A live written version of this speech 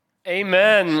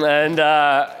Amen. And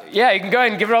you can go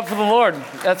ahead and give it up for the Lord.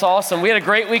 That's awesome. We had a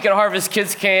great week at Harvest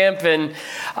Kids Camp, and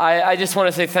I just want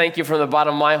to say thank you from the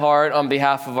bottom of my heart on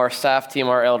behalf of our staff team,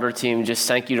 our elder team. Just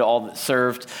thank you to all that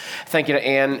served. Thank you to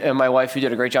Ann and my wife who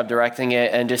did a great job directing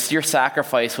it, and just your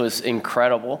sacrifice was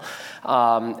incredible.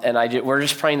 We're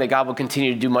just praying that God will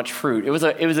continue to do much fruit. It was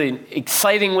an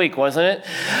exciting week, wasn't it?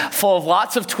 Full of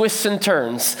lots of twists and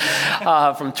turns,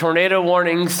 from tornado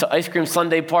warnings to ice cream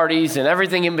sundae parties and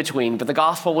everything in between. But the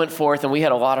gospel went forth, and we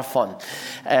had a lot of fun.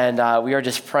 And we are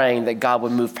just praying that God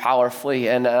would move powerfully.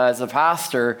 And as a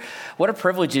pastor, what a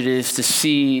privilege it is to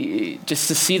see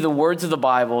the words of the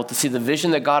Bible, to see the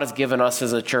vision that God has given us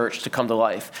as a church to come to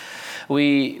life.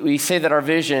 We say that our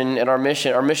vision and our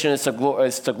mission is to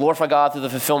glorify God through the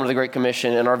fulfillment of the Great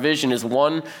Commission, and our vision is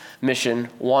one mission,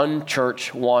 one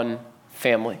church, one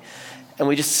family. And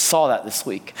we just saw that this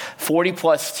week. 40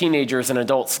 plus teenagers and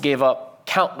adults gave up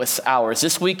countless hours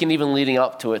this week and even leading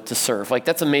up to it to serve.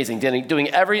 That's amazing, doing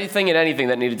everything and anything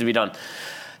that needed to be done.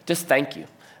 Just thank you.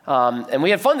 And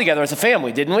we had fun together as a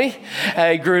family, didn't we?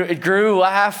 It grew,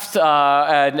 laughed,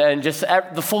 and just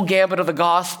the full gambit of the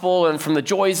gospel, and from the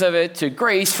joys of it to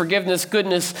grace, forgiveness,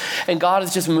 goodness, and God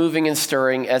is just moving and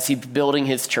stirring as He's building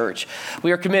His church.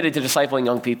 We are committed to discipling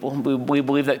young people. We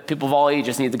believe that people of all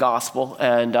ages need the gospel,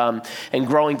 and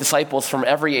growing disciples from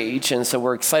every age, and so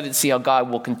we're excited to see how God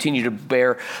will continue to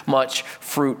bear much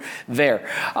fruit there.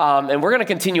 And we're going to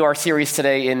continue our series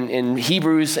today in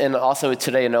Hebrews, and also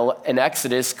today in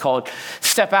Exodus, called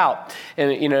Step Out.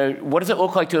 And, what does it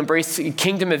look like to embrace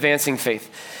kingdom advancing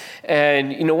faith?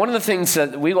 And, one of the things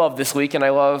that we love this week, and I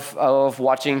love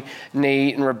watching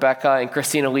Nate and Rebecca and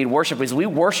Christina lead worship, is we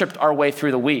worshiped our way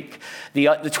through the week.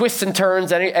 The twists and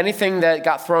turns, anything that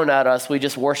got thrown at us, we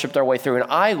just worshiped our way through. And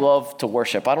I love to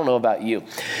worship. I don't know about you,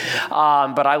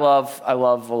 but I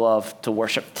love to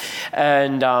worship.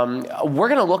 And we're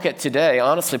going to look at today,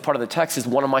 honestly, part of the text is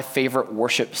one of my favorite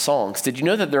worship songs. Did you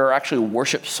know that there are actually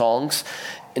worship songs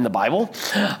in the Bible?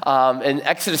 And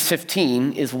Exodus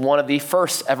 15 is one of the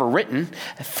first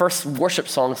worship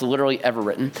songs literally ever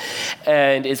written,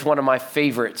 and is one of my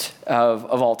favorite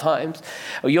of all times.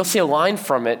 You'll see a line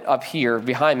from it up here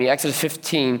behind me, Exodus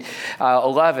 15,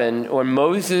 11, when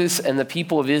Moses and the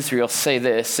people of Israel say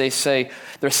this.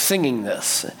 They're singing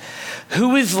this.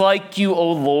 "Who is like you,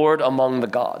 O Lord, among the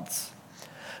gods?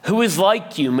 Who is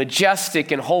like you,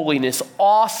 majestic in holiness,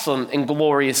 awesome in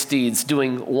glorious deeds,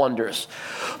 doing wonders?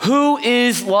 Who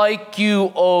is like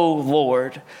you, O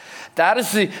Lord?" That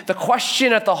is the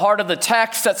question at the heart of the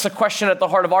text. That's the question at the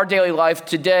heart of our daily life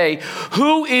today.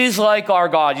 Who is like our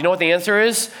God? You know what the answer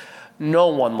is? No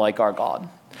one like our God.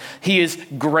 He is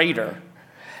greater.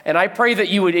 And I pray that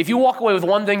you would, if you walk away with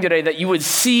one thing today, that you would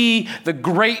see the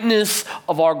greatness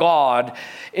of our God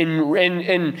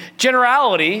in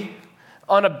generality,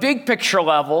 on a big picture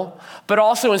level, but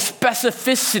also in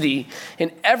specificity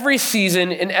in every season,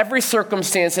 in every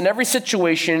circumstance, in every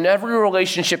situation, in every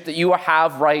relationship that you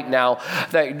have right now,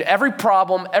 that every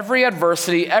problem, every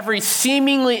adversity, every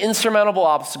seemingly insurmountable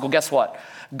obstacle, guess what?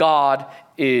 God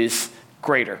is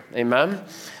greater. Amen?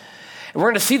 And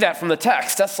we're going to see that from the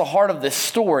text. That's the heart of this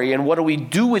story. And what do we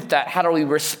do with that? How do we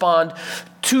respond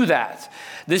to that?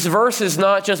 This verse is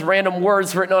not just random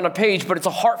words written on a page, but it's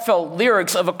a heartfelt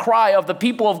lyrics of a cry of the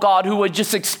people of God who had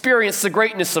just experienced the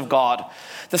greatness of God,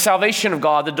 the salvation of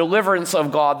God, the deliverance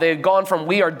of God. They had gone from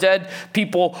we are dead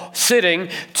people sitting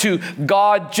to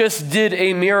God just did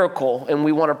a miracle, and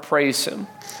we want to praise Him.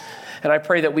 And I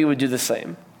pray that we would do the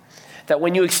same. That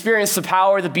when you experience the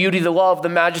power, the beauty, the love, the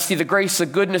majesty, the grace, the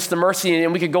goodness, the mercy,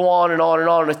 and we could go on and on and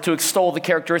on to extol the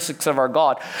characteristics of our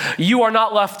God, you are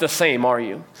not left the same, are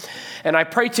you? And I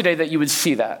pray today that you would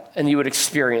see that and you would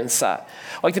experience that.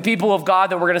 Like the people of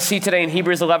God that we're going to see today in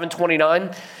Hebrews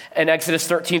 11:29 and Exodus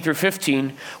 13 through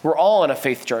 15, we're all on a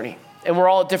faith journey. And we're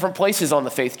all at different places on the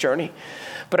faith journey.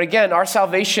 But again, our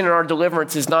salvation and our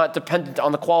deliverance is not dependent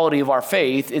on the quality of our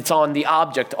faith. It's on the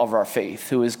object of our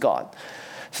faith, who is God.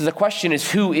 So the question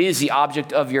is, who is the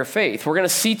object of your faith? We're going to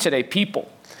see today people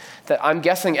that I'm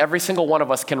guessing every single one of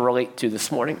us can relate to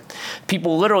this morning.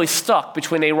 People literally stuck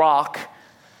between a rock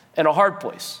and a hard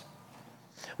place.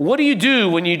 What do you do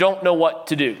when you don't know what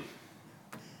to do?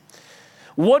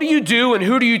 What do you do and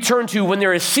who do you turn to when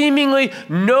there is seemingly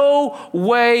no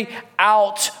way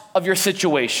out of your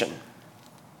situation?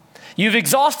 You've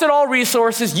exhausted all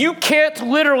resources. You can't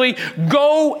literally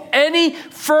go any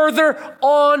further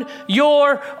on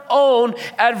your own.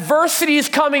 Adversity is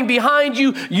coming behind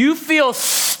you. You feel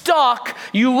stuck.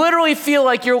 You literally feel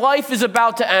like your life is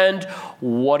about to end.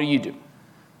 What do you do?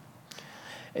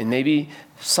 And maybe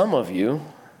some of you,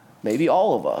 maybe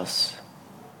all of us,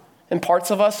 And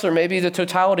parts of us, or maybe the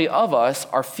totality of us,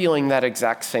 are feeling that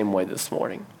exact same way this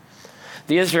morning.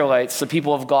 The Israelites, the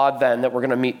people of God then that we're going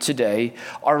to meet today,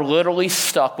 are literally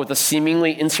stuck with a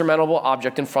seemingly insurmountable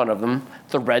object in front of them,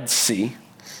 the Red Sea.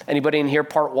 Anybody in here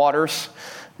part waters?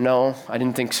 No, I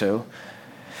didn't think so.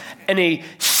 And a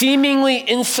seemingly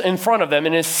in front of them,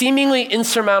 and a seemingly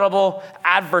insurmountable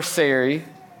adversary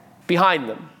behind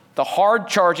them. The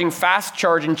hard-charging,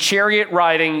 fast-charging,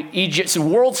 chariot-riding,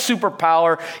 world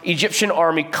superpower Egyptian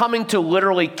army coming to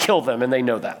literally kill them, and they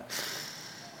know that.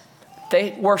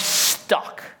 They were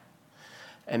stuck.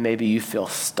 And maybe you feel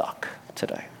stuck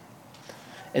today.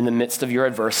 In the midst of your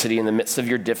adversity, in the midst of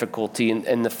your difficulty,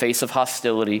 in the face of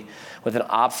hostility, with an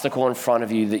obstacle in front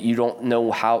of you that you don't know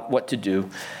what to do,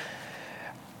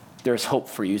 there's hope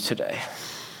for you today.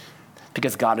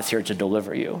 Because God is here to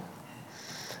deliver you.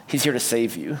 He's here to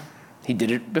save you. He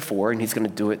did it before, and he's going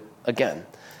to do it again.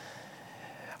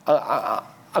 I'm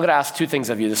going to ask two things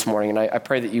of you this morning, and I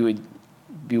pray that you would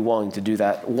be willing to do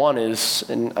that. One is,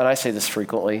 and I say this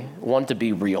frequently, one, to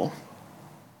be real.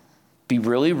 Be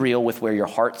really real with where your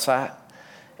heart's at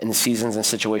in the seasons and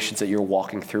situations that you're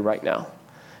walking through right now.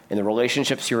 In the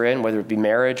relationships you're in, whether it be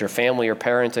marriage or family or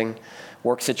parenting,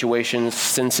 work situations,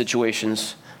 sin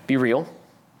situations, be real,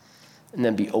 and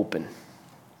then be open.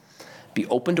 Be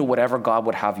open to whatever God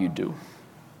would have you do,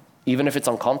 even if it's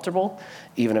uncomfortable,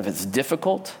 even if it's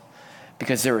difficult,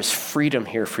 because there is freedom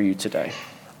here for you today.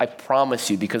 I promise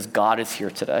you, because God is here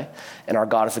today, and our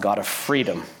God is a God of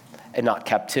freedom and not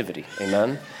captivity.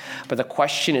 Amen? But the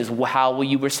question is, how will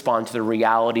you respond to the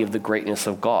reality of the greatness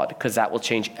of God? Because that will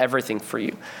change everything for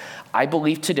you. I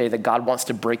believe today that God wants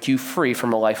to break you free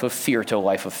from a life of fear to a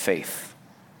life of faith.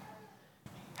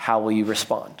 How will you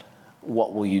respond?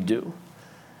 What will you do?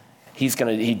 He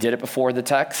did it before the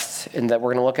text and that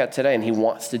we're going to look at today, and he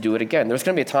wants to do it again. There's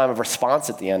going to be a time of response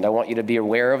at the end. I want you to be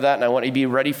aware of that, and I want you to be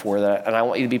ready for that, and I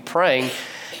want you to be praying,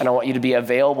 and I want you to be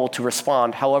available to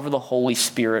respond however the Holy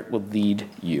Spirit will lead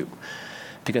you.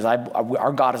 Because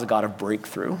our God is a God of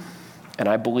breakthrough, and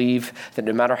I believe that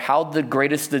no matter how the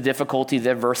greatest the difficulty,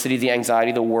 the adversity, the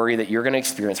anxiety, the worry that you're going to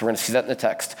experience, we're going to see that in the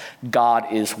text,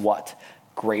 God is what?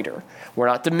 Greater. We're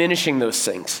not diminishing those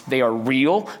things. They are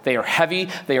real, they are heavy,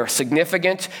 they are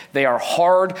significant, they are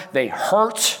hard, they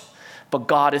hurt, but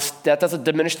that doesn't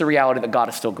diminish the reality that God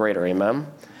is still greater, amen?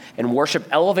 And worship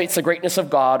elevates the greatness of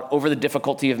God over the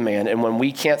difficulty of man. And when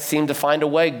we can't seem to find a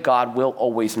way, God will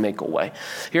always make a way.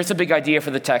 Here's the big idea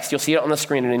for the text. You'll see it on the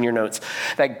screen and in your notes.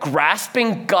 That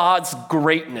grasping God's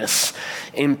greatness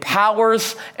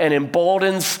empowers and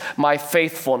emboldens my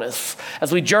faithfulness.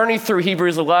 As we journey through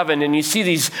Hebrews 11 and you see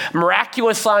these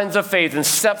miraculous signs of faith and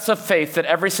steps of faith that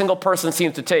every single person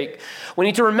seems to take, we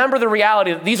need to remember the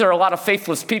reality that these are a lot of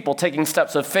faithless people taking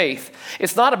steps of faith.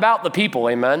 It's not about the people,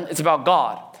 amen? It's about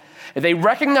God. They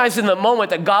recognized in the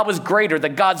moment that God was greater,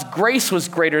 that God's grace was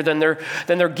greater than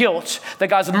their guilt, that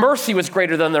God's mercy was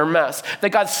greater than their mess,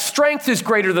 that God's strength is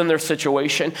greater than their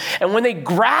situation. And when they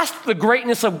grasped the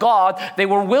greatness of God, they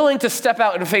were willing to step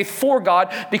out in faith for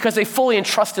God because they fully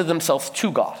entrusted themselves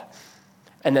to God.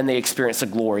 And then they experienced the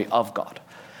glory of God.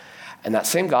 And that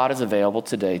same God is available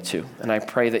today too. And I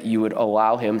pray that you would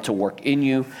allow him to work in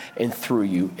you and through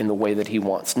you in the way that he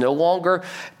wants. No longer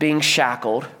being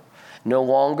shackled, no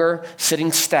longer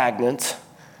sitting stagnant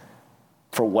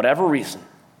for whatever reason,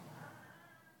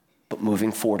 but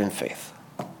moving forward in faith,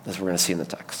 as we're going to see in the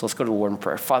text. Let's go to the Lord in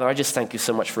prayer. Father, I just thank you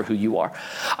so much for who you are.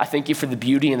 I thank you for the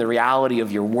beauty and the reality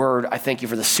of your word. I thank you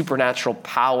for the supernatural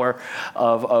power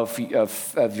of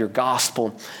your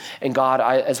gospel. And God,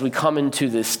 as we come into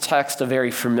this text, a very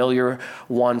familiar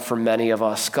one for many of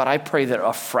us, God, I pray that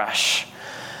afresh,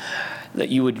 that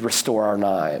you would restore our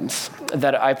lives.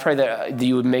 That I pray that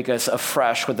you would make us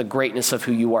afresh with the greatness of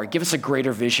who you are. Give us a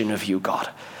greater vision of you, God.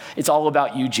 It's all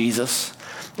about you, Jesus.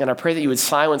 And I pray that you would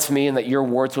silence me and that your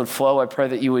words would flow. I pray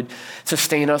that you would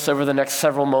sustain us over the next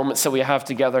several moments that we have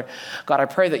together. God, I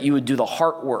pray that you would do the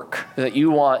heart work that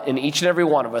you want in each and every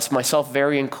one of us, myself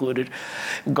very included.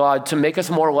 God, to make us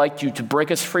more like you, to break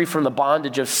us free from the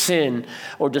bondage of sin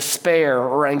or despair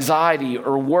or anxiety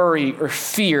or worry or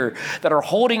fear that are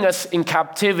holding us in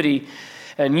captivity.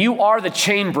 And you are the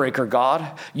chain breaker,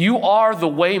 God. You are the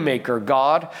way maker,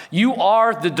 God. You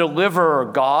are the deliverer,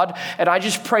 God. And I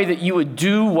just pray that you would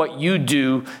do what you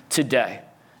do today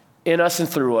in us and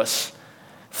through us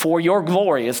for your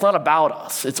glory. It's not about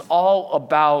us. It's all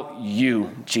about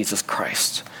you, Jesus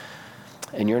Christ.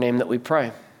 In your name that we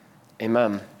pray.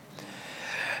 Amen.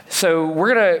 So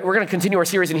we're gonna continue our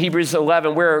series in Hebrews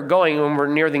 11. We're going, when we're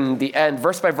nearing the end,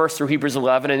 verse by verse through Hebrews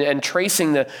 11, and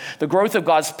tracing the growth of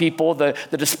God's people, the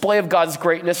display of God's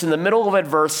greatness. In the middle of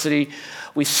adversity,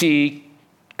 we see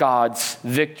God's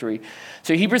victory.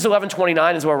 So Hebrews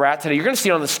 11:29 is where we're at today. You're going to see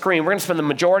it on the screen. We're going to spend the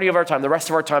majority of our time, the rest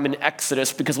of our time, in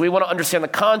Exodus, because we want to understand the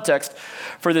context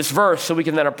for this verse so we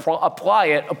can then apply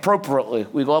it appropriately.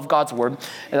 We love God's word,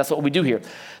 and that's what we do here.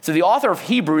 So the author of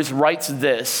Hebrews writes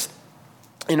this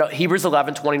in Hebrews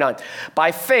 11:29.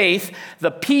 By faith, the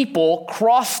people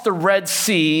crossed the Red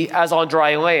Sea as on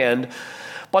dry land,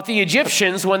 but the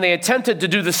Egyptians, when they attempted to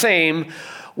do the same,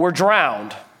 were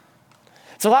drowned.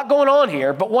 It's a lot going on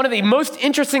here, but one of the most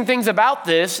interesting things about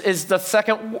this is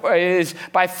is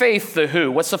by faith, the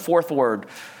who. What's the fourth word?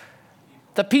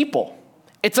 The people.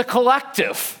 It's a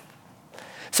collective.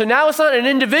 So now it's not an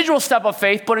individual step of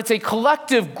faith, but it's a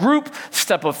collective group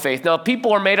step of faith. Now,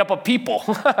 people are made up of people.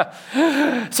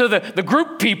 So the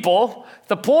group people,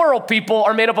 the plural people,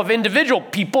 are made up of individual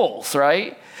peoples,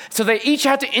 right? So they each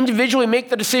have to individually make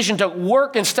the decision to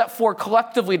work and step forward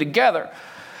collectively together.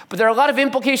 But there are a lot of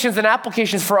implications and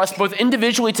applications for us, both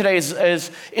individually today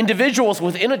as individuals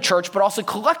within a church, but also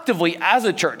collectively as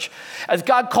a church. As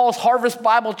God calls Harvest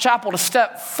Bible Chapel to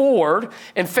step forward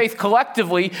in faith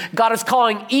collectively, God is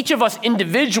calling each of us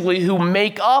individually who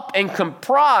make up and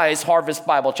comprise Harvest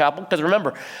Bible Chapel. Because remember,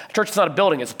 a church is not a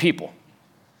building, it's people.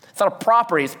 It's not a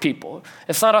property, it's people.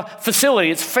 It's not a facility,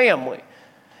 it's family.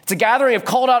 It's a gathering of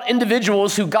called out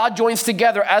individuals who God joins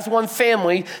together as one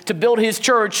family to build his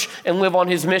church and live on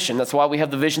his mission. That's why we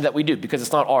have the vision that we do, because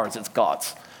it's not ours, it's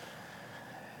God's.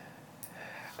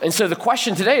 And so the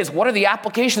question today is, what are the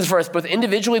applications for us, both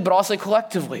individually but also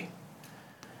collectively?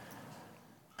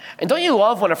 And don't you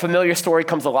love when a familiar story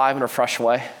comes alive in a fresh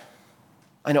way?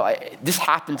 I know this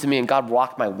happened to me, and God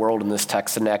rocked my world in this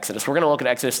text in Exodus. We're going to look at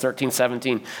Exodus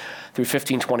 13:17 through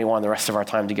 15:21 the rest of our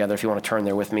time together, if you want to turn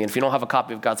there with me. And if you don't have a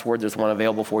copy of God's word, there's one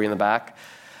available for you in the back.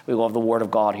 We love the word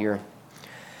of God here.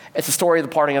 It's the story of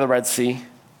the parting of the Red Sea.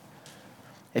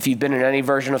 If you've been in any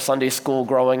version of Sunday school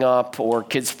growing up or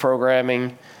kids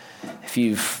programming,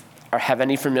 if or have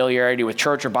any familiarity with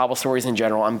church or Bible stories in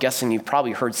general, I'm guessing you've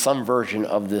probably heard some version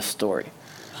of this story.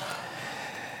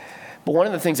 But one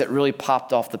of the things that really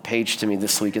popped off the page to me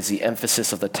this week is the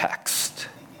emphasis of the text.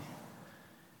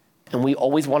 And we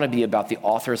always want to be about the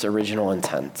author's original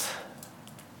intent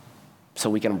so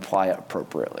we can apply it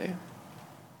appropriately.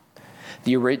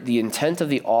 The intent of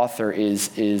the author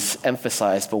is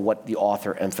emphasized by what the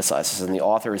author emphasizes, and the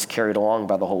author is carried along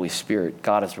by the Holy Spirit.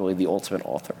 God is really the ultimate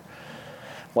author.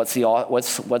 What's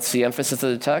the emphasis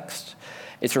of the text?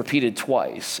 It's repeated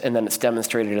twice, and then it's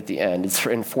demonstrated at the end. It's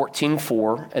in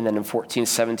 14:4, and then in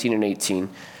 14:17 and 18,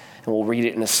 and we'll read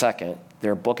it in a second.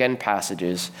 They're bookend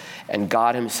passages, and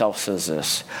God himself says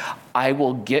this: I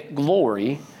will get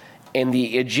glory, and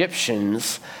the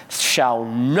Egyptians shall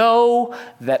know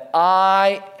that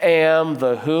I am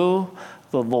the who?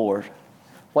 The Lord.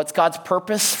 What's God's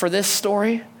purpose for this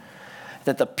story?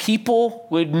 That the people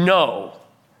would know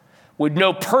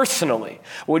personally,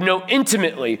 would know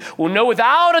intimately, would know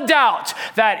without a doubt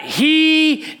that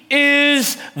he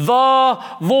is the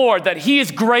Lord, that he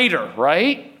is greater,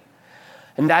 right?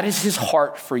 And that is his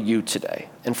heart for you today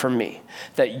and for me,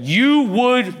 that you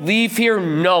would leave here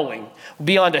knowing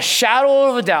beyond a shadow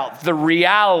of a doubt the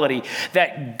reality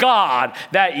that God,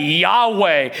 that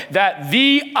Yahweh, that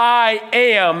the I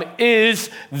am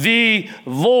is the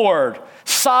Lord.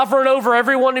 Sovereign over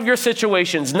every one of your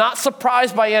situations, not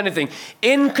surprised by anything,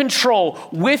 in control,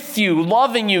 with you,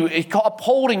 loving you,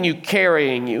 upholding you,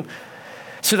 carrying you,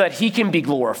 so that he can be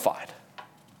glorified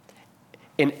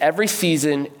in every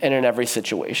season and in every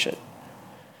situation.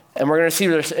 And we're going to see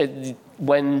this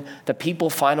when the people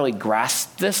finally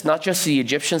grasp this, not just the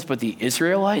Egyptians, but the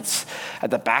Israelites, at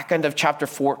the back end of chapter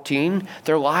 14,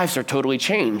 their lives are totally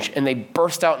changed, and they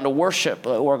burst out into worship,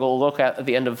 we're going to look at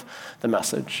the end of the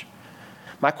message.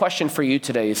 My question for you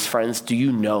today is, friends, do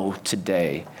you know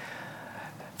today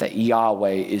that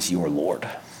Yahweh is your Lord?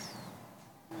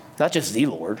 Not just the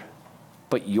Lord,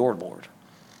 but your Lord.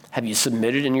 Have you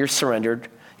submitted and you're surrendered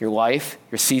your life,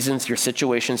 your seasons, your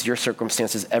situations, your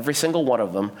circumstances, every single one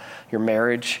of them, your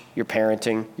marriage, your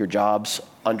parenting, your jobs,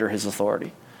 under his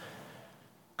authority?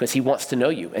 Because he wants to know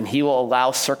you, and he will allow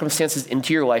circumstances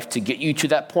into your life to get you to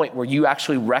that point where you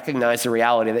actually recognize the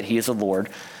reality that he is the Lord.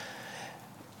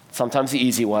 Sometimes the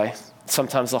easy way,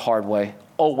 sometimes the hard way,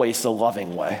 always the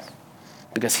loving way,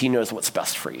 because he knows what's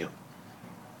best for you.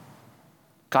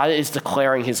 God is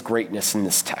declaring his greatness in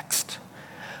this text.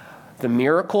 The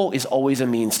miracle is always a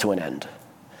means to an end.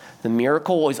 The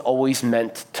miracle is always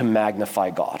meant to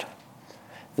magnify God.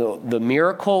 The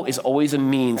miracle is always a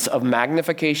means of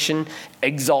magnification,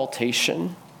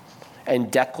 exaltation,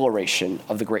 and declaration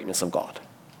of the greatness of God.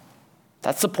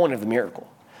 That's the point of the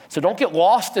miracle. So don't get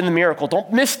lost in the miracle.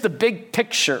 Don't miss the big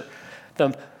picture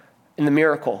in the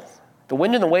miracle. The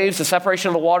wind and the waves, the separation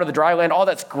of the water, the dry land, all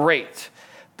that's great.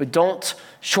 But don't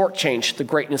shortchange the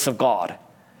greatness of God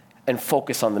and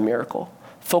focus on the miracle.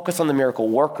 Focus on the miracle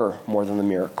worker more than the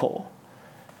miracle.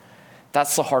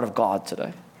 That's the heart of God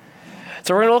today.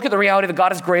 So we're going to look at the reality that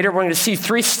God is greater. We're going to see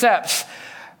 3 steps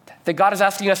that God is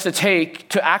asking us to take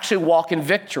to actually walk in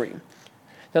victory.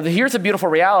 Now, here's a beautiful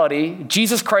reality.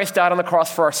 Jesus Christ died on the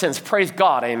cross for our sins. Praise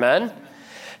God, amen?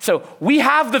 So we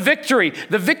have the victory.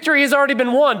 The victory has already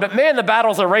been won, but man, the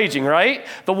battles are raging, right?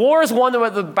 The war is won,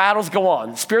 the battles go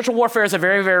on. Spiritual warfare is a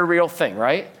very, very real thing,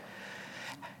 right?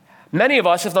 Many of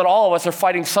us, if not all of us, are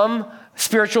fighting some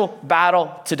spiritual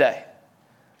battle today.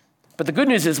 But the good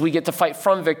news is we get to fight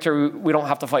from victory. We don't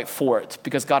have to fight for it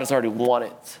because God has already won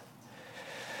it.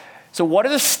 So what do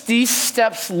these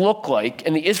steps look like?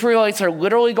 And the Israelites are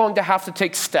literally going to have to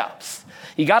take steps.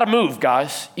 You got to move,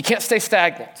 guys. You can't stay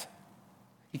stagnant.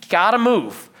 You got to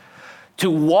move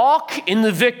to walk in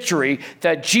the victory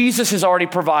that Jesus has already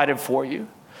provided for you.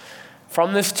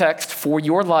 From this text, for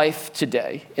your life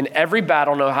today, in every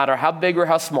battle, no matter how big or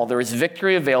how small, there is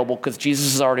victory available because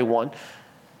Jesus has already won.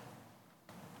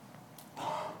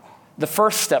 The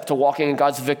first step to walking in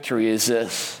God's victory is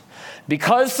this.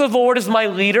 Because the Lord is my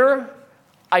leader,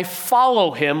 I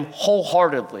follow him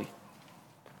wholeheartedly.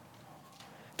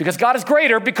 Because God is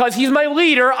greater, because he's my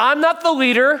leader, I'm not the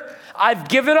leader. I've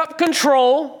given up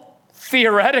control,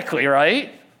 theoretically,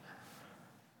 right?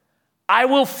 I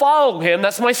will follow him.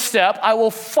 That's my step. I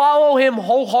will follow him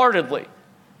wholeheartedly.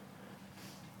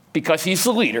 Because he's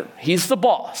the leader. He's the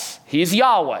boss. He's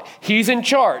Yahweh. He's in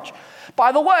charge.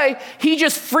 By the way, he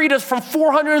just freed us from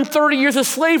 430 years of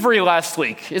slavery last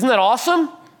week. Isn't that awesome?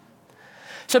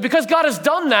 So because God has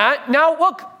done that, now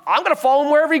look, I'm going to follow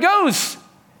him wherever he goes.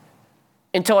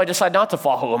 Until I decide not to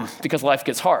follow him because life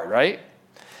gets hard, right?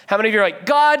 How many of you are like,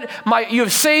 God, you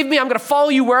have saved me. I'm going to follow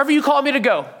you wherever you call me to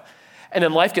go. And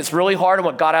then life gets really hard and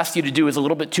what God asks you to do is a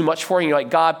little bit too much for you. And you're like,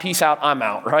 God, peace out, I'm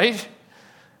out, right?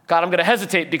 God, I'm going to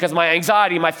hesitate because my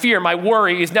anxiety, my fear, my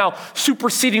worry is now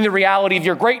superseding the reality of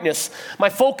your greatness. My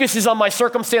focus is on my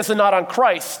circumstance and not on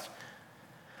Christ.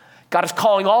 God is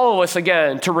calling all of us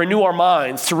again to renew our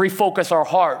minds, to refocus our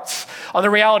hearts on the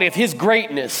reality of his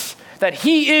greatness, that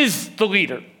he is the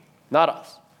leader, not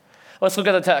us. Let's look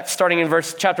at the text, starting in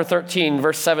chapter 13,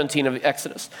 verse 17 of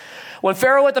Exodus. When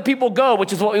Pharaoh let the people go,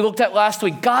 which is what we looked at last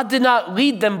week, God did not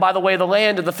lead them by the way of the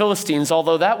land of the Philistines,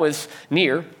 although that was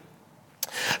near.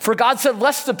 For God said,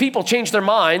 lest the people change their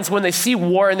minds when they see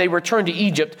war and they return to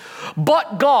Egypt.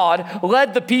 But God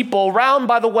led the people round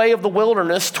by the way of the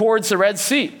wilderness towards the Red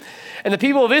Sea. And the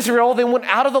people of Israel, they went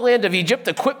out of the land of Egypt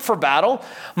equipped for battle.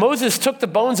 Moses took the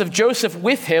bones of Joseph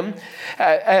with him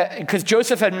because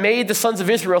Joseph had made the sons of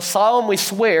Israel solemnly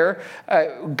swear,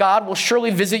 God will surely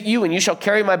visit you and you shall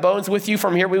carry my bones with you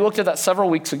from here. We looked at that several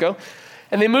weeks ago.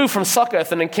 And they moved from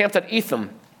Succoth and encamped at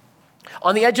Etham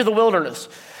on the edge of the wilderness.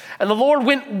 And the Lord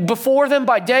went before them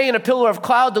by day in a pillar of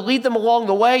cloud to lead them along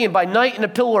the way, and by night in a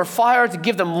pillar of fire to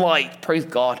give them light, praise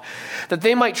God, that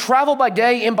they might travel by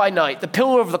day and by night. The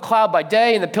pillar of the cloud by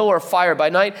day and the pillar of fire by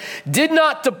night did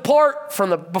not depart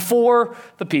from before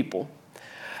the people.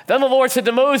 Then the Lord said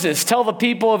to Moses, tell the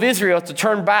people of Israel to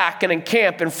turn back and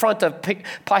encamp in front of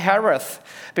Pi-hahiroth,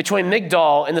 between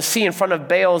Migdol and the sea in front of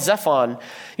Baal-zephon.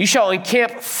 You shall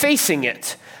encamp facing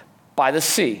it by the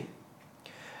sea.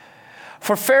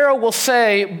 For Pharaoh will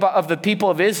say of the people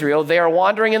of Israel, they are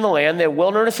wandering in the land, their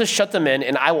wilderness has shut them in,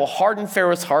 and I will harden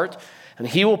Pharaoh's heart, and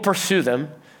he will pursue them,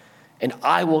 and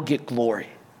I will get glory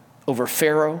over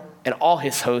Pharaoh and all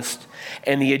his host,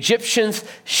 and the Egyptians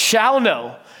shall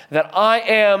know that I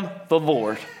am the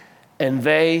Lord. And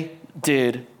they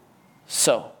did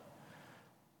so.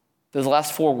 Those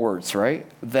last 4 words, right?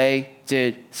 They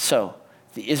did so.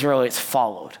 The Israelites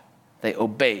followed. They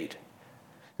obeyed.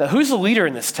 Now, who's the leader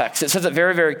in this text? It says it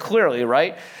very, very clearly,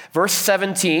 right? Verse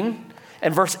 17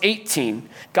 and verse 18.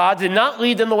 God did not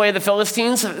lead them the way of the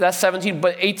Philistines, that's 17,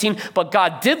 but 18, but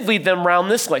God did lead them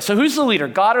round this way. So who's the leader,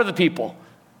 God or the people?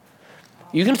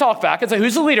 You can talk back and say,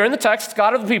 who's the leader in the text,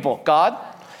 God or the people? God,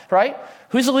 right?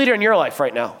 Who's the leader in your life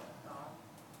right now?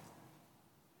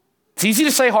 It's easy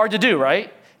to say, hard to do,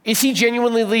 right? Is he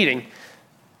genuinely leading?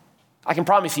 I can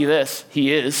promise you this,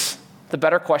 he is. The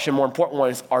better question, more important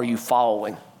one is, are you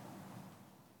following?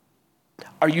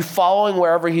 Are you following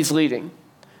wherever he's leading?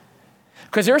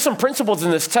 Because there are some principles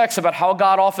in this text about how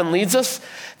God often leads us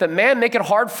that, man, make it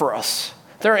hard for us.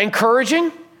 They're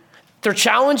encouraging, They're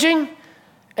challenging,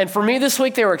 and for me this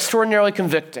week, they were extraordinarily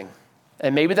convicting.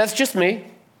 And maybe that's just me,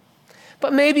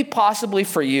 but maybe possibly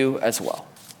for you as well.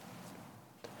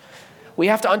 We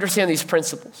have to understand these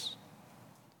principles.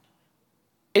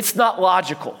 It's not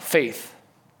logical, faith.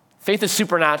 Faith is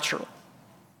supernatural.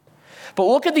 But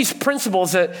look at these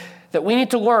principles that we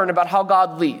need to learn about how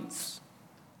God leads,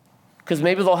 because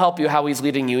maybe they'll help you how he's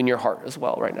leading you in your heart as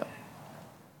well right now.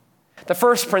 The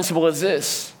first principle is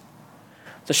this: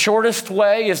 the shortest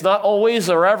way is not always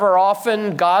or ever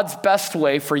often God's best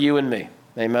way for you and me.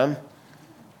 Amen?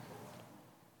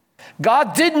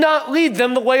 God did not lead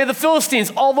them the way of the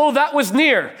Philistines, although that was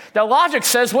near. Now logic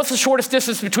says, what's the shortest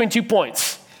distance between 2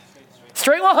 points?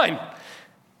 Straight line.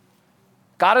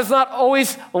 God is not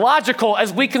always logical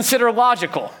as we consider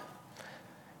logical,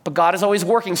 but God is always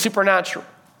working supernatural.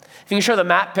 If you can show the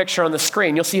map picture on the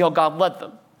screen, you'll see how God led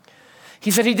them. He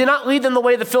said he did not lead them the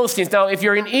way of the Philistines. Now, if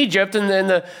you're in Egypt and in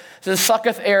the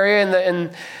Succoth area,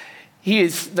 and he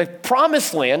is the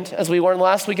promised land, as we learned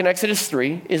last week in Exodus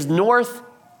 3, is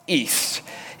northeast.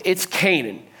 It's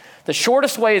Canaan. The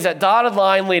shortest way is that dotted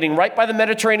line leading right by the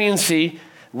Mediterranean Sea,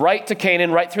 right to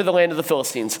Canaan, right through the land of the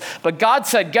Philistines. But God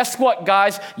said, guess what,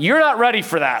 guys? You're not ready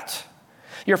for that.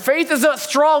 Your faith is not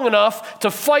strong enough to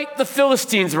fight the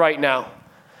Philistines right now.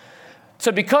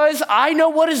 So because I know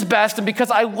what is best and because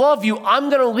I love you,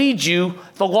 I'm going to lead you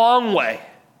the long way.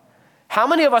 How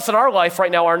many of us in our life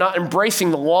right now are not embracing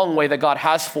the long way that God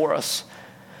has for us?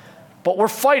 But we're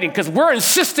fighting because we're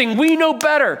insisting we know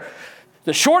better.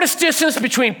 The shortest distance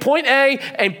between point A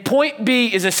and point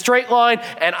B is a straight line,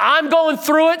 and I'm going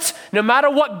through it no matter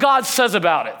what God says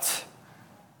about it.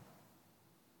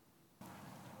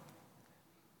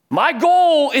 My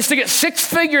goal is to get 6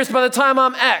 figures by the time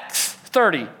I'm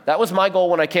 30. That was my goal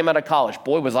when I came out of college.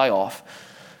 Boy, was I off.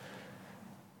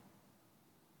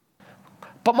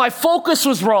 But my focus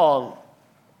was wrong.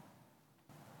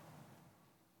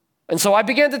 And so I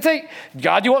began to think,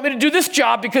 God, you want me to do this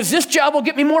job because this job will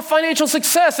get me more financial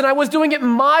success. And I was doing it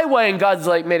my way. And God's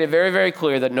like made it very, very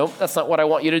clear that nope, that's not what I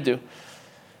want you to do.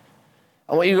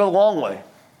 I want you to go the long way.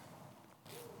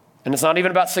 And it's not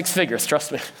even about 6 figures,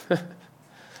 trust me.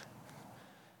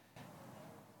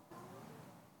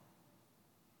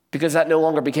 Because that no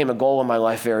longer became a goal in my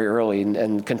life very early,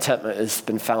 and contentment has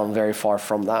been found very far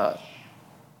from that.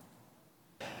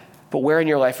 But where in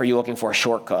your life are you looking for a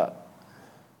shortcut?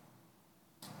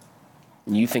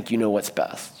 And you think you know what's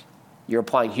best. You're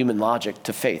applying human logic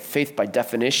to faith. Faith by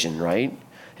definition, right?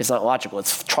 It's not logical.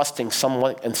 It's trusting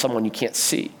someone and someone you can't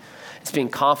see. It's being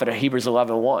confident, Hebrews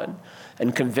 11:1,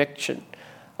 and conviction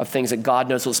of things that God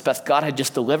knows what's best. God had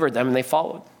just delivered them and they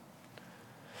followed.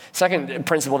 Second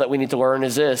principle that we need to learn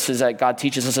is this, is that God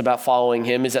teaches us about following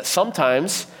him, is that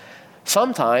sometimes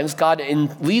God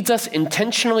leads us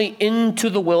intentionally into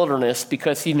the wilderness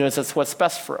because he knows that's what's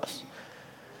best for us.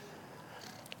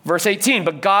 Verse 18,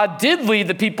 but God did lead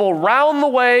the people round the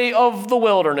way of the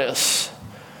wilderness.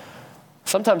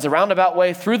 Sometimes the roundabout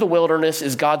way through the wilderness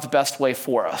is God's best way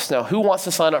for us. Now, who wants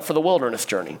to sign up for the wilderness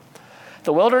journey?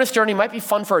 The wilderness journey might be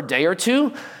fun for a day or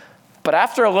two, but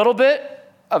after a little bit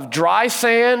of dry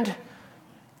sand,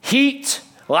 heat,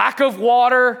 lack of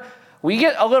water, we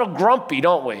get a little grumpy,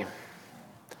 don't we?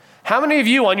 How many of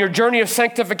you on your journey of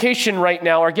sanctification right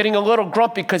now are getting a little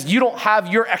grumpy because you don't have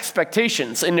your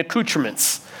expectations and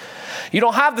accoutrements? You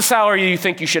don't have the salary you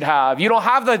think you should have. You don't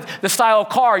have the style of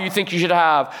car you think you should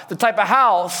have, the type of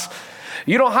house.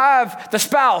 You don't have the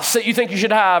spouse that you think you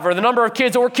should have, or the number of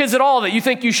kids or kids at all that you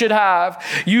think you should have.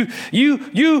 You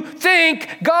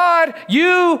think, God,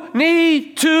 you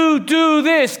need to do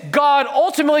this. God,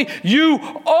 ultimately, you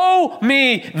owe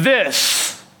me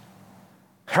this.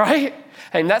 Right?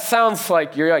 And that sounds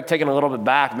like you're like taking a little bit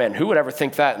back, man. Who would ever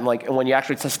think that? And when you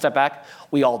actually step back,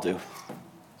 we all do.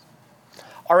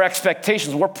 Our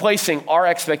expectations, we're placing our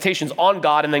expectations on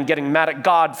God and then getting mad at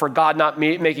God for God not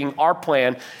making our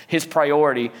plan his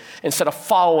priority instead of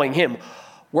following him.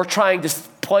 We're trying to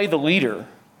play the leader.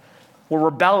 We're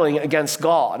rebelling against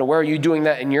God. Where are you doing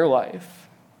that in your life?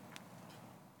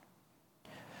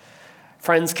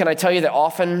 Friends, can I tell you that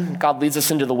often God leads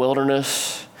us into the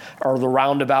wilderness or the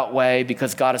roundabout way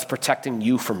because God is protecting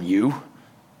you from you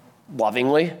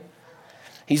lovingly.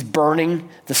 He's burning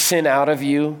the sin out of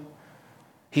you.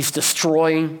 He's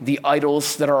destroying the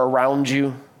idols that are around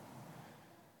you.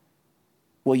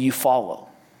 Will you follow?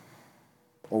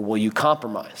 Or will you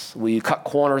compromise? Will you cut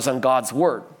corners on God's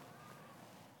word?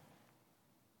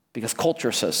 Because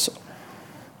culture says so.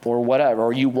 Or whatever,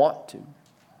 or you want to.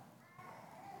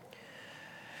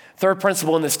 Third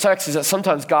principle in this text is that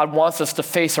sometimes God wants us to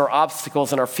face our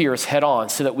obstacles and our fears head on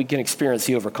so that we can experience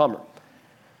the overcomer.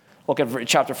 Look at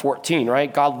chapter 14,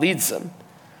 right? God leads them.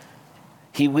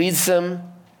 He leads them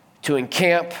to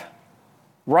encamp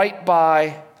right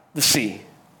by the sea,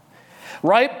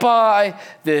 right by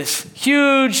this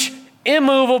huge,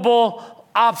 immovable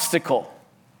obstacle.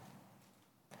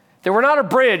 There were not a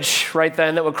bridge right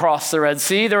then that would cross the Red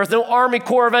Sea. There was no Army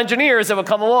Corps of Engineers that would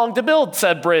come along to build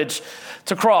said bridge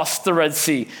to cross the Red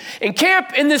Sea.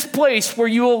 Encamp in this place where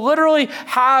you will literally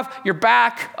have your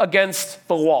back against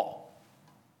the wall,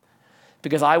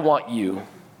 because I want you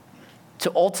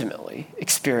to ultimately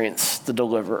experience the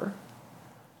deliverer.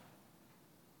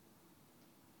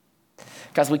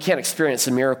 Guys, we can't experience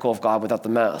the miracle of God without the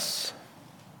mess.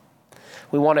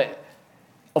 We want to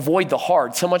avoid the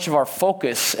hard. So much of our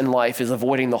focus in life is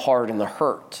avoiding the hard and the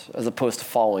hurt as opposed to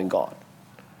following God.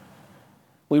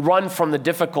 We run from the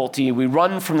difficulty. We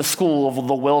run from the school of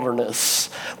the wilderness,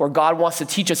 where God wants to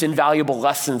teach us invaluable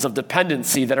lessons of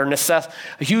dependency that are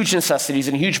huge necessities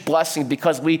and huge blessings,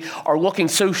 because we are looking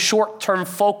so short-term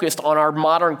focused on our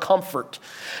modern comfort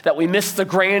that we miss the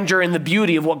grandeur and the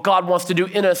beauty of what God wants to do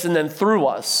in us and then through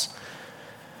us.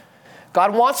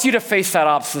 God wants you to face that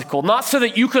obstacle, not so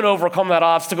that you can overcome that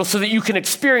obstacle, so that you can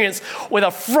experience with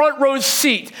a front row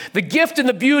seat the gift and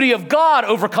the beauty of God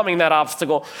overcoming that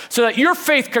obstacle, so that your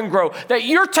faith can grow, that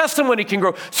your testimony can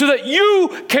grow, so that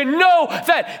you can know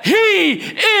that He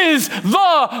is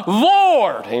the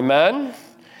Lord, amen?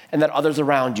 And that others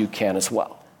around you can as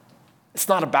well. It's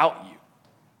not about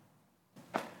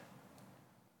you.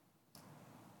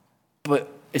 But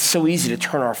it's so easy to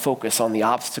turn our focus on the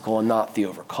obstacle and not the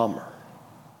overcomer.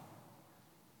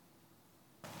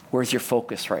 Where's your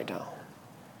focus right now?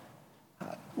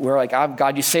 We're like,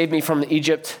 God, you saved me from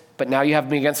Egypt, but now you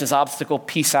have me against this obstacle.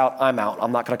 Peace out, I'm out.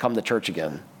 I'm not going to come to church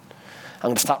again. I'm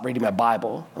going to stop reading my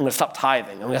Bible. I'm going to stop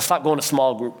tithing. I'm going to stop going to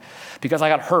small group because I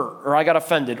got hurt or I got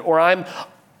offended or I'm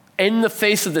in the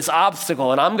face of this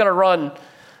obstacle and I'm going to run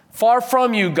far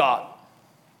from you, God.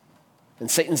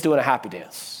 And Satan's doing a happy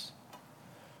dance.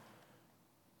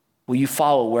 Will you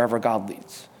follow wherever God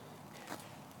leads?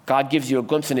 God gives you a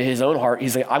glimpse into His own heart.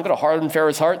 He's like, I'm going to harden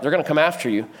Pharaoh's heart. They're going to come after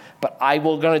you, but I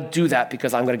will going to do that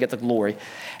because I'm going to get the glory.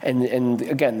 And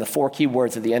again, the four key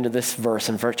words at the end of this verse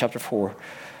in chapter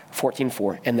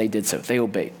 14:4, and they did so. They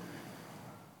obeyed.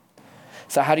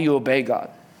 So how do you obey God?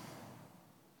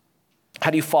 How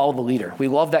do you follow the leader? We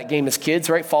love that game as kids,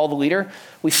 right? Follow the leader.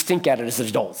 We stink at it as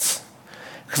adults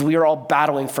because we are all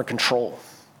battling for control.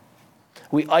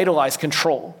 We idolize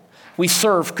control. We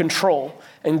serve control.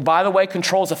 And by the way,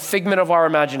 control is a figment of our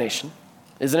imagination,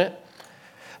 isn't it?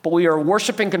 But we are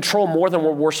worshiping control more than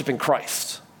we're worshiping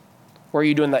Christ. Where are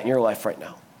you doing that in your life right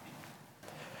now?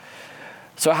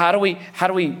 So how do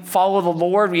we follow the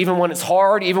Lord even when it's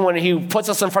hard, even when He puts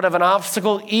us in front of an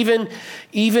obstacle, even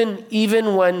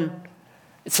when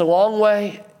it's a long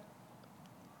way?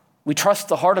 We trust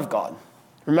the heart of God.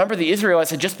 Remember, the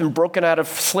Israelites had just been broken out of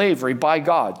slavery by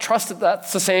God. Trust that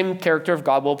that's the same character of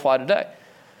God will apply today.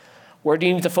 Where do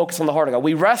you need to focus on the heart of God?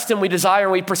 We rest and we desire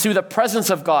and we pursue the presence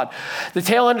of God. The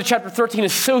tail end of chapter 13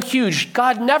 is so huge.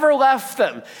 God never left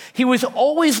them. He was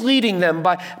always leading them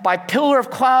by pillar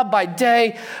of cloud by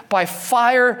day, by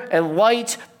fire and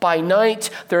light by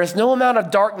night. There is no amount of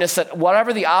darkness that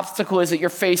whatever the obstacle is that you're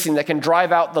facing that can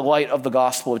drive out the light of the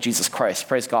gospel of Jesus Christ.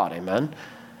 Praise God, amen.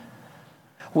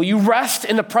 Will you rest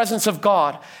in the presence of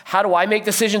God? How do I make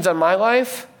decisions in my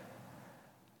life?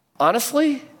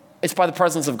 Honestly, it's by the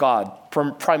presence of God,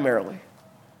 primarily.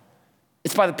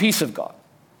 It's by the peace of God.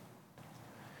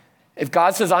 If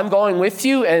God says, I'm going with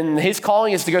you, and His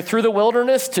calling is to go through the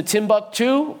wilderness to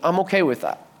Timbuktu, I'm okay with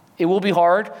that. It will be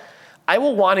hard. I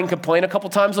will whine and complain a couple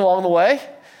times along the way,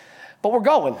 but we're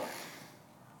going.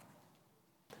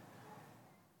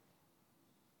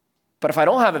 But if I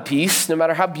don't have a peace, no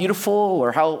matter how beautiful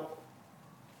or how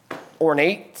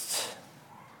ornate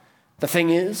the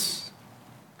thing is,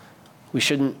 we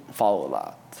shouldn't follow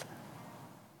that.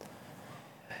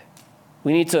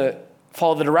 We need to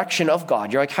follow the direction of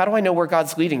God. You're like, how do I know where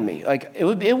God's leading me? Like, it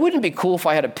wouldn't be cool if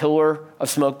I had a pillar of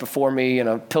smoke before me and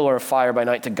a pillar of fire by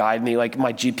night to guide me, like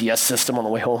my GPS system on the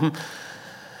way home.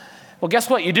 Well,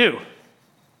 guess what you do?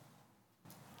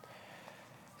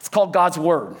 It's called God's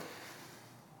Word.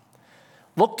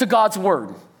 Look to God's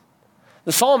Word.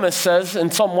 The psalmist says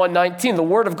in Psalm 119, the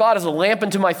Word of God is a lamp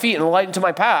unto my feet and a light unto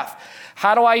my path.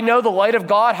 How do I know the light of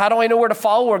God? How do I know where to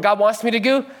follow, where God wants me to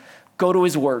go? Go to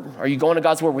His Word. Are you going to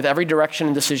God's Word with every direction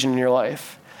and decision in your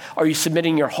life? Are you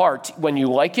submitting your heart when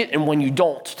you like it and when you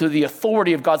don't to the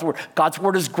authority of God's Word? God's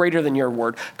Word is greater than your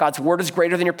word. God's Word is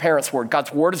greater than your parents' word.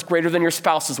 God's Word is greater than your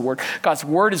spouse's word. God's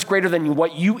Word is greater than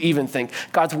what you even think.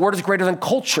 God's Word is greater than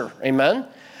culture. Amen?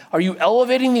 Are you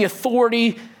elevating the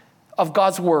authority of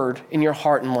God's word in your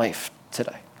heart and life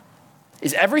today?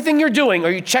 Is everything you're doing,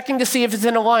 are you checking to see if it's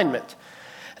in alignment?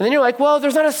 And then you're like, well,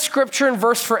 there's not a scripture and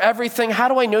verse for everything. How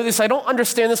do I know this? I don't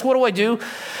understand this. What do I do?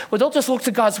 Well, don't just look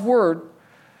to God's word,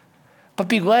 but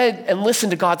be led and listen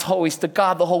to God,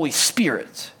 the Holy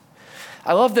Spirit.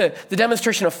 I love the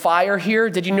demonstration of fire here.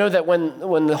 Did you know that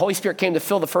when the Holy Spirit came to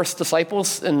fill the first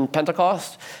disciples in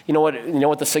Pentecost, you know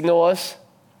what the signal was?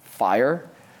 Fire.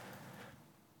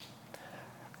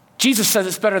 Jesus says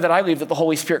it's better that I leave, that the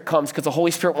Holy Spirit comes, because the Holy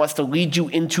Spirit wants to lead you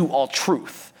into all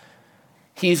truth.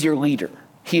 He is your leader.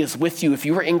 He is with you. If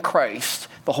you are in Christ,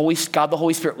 the Holy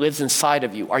Spirit lives inside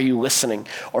of you. Are you listening?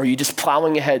 Or are you just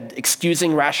plowing ahead,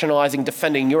 excusing, rationalizing,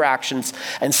 defending your actions,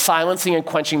 and silencing and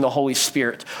quenching the Holy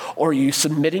Spirit? Or are you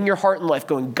submitting your heart and life,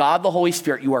 going, God, the Holy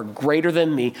Spirit, you are greater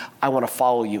than me. I want to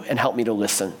follow you and help me to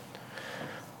listen.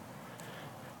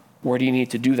 Where do you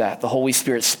need to do that? The Holy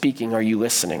Spirit speaking. Are you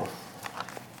listening?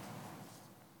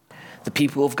 The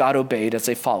people of God obeyed as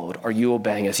they followed. Are you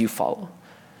obeying as you follow?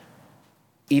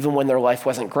 Even when their life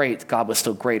wasn't great, God was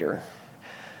still greater.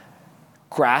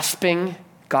 Grasping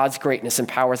God's greatness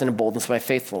empowers and emboldens my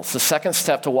faithfulness. The second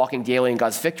step to walking daily in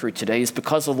God's victory today is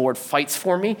because the Lord fights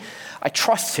for me, I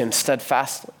trust him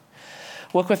steadfastly.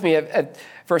 Look with me at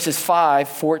verses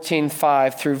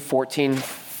 14:5 through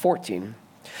 14:14.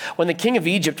 When the king of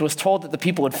Egypt was told that the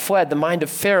people had fled, the mind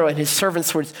of Pharaoh and his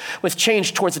servants was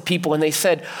changed towards the people, and they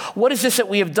said, what is this that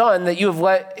we have done, that you have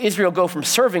let Israel go from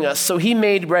serving us? So he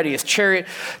made ready his chariot,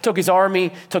 took his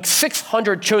army, took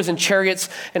 600 chosen chariots,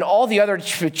 and all the other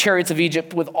chariots of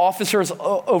Egypt with officers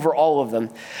over all of them.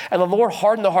 And the Lord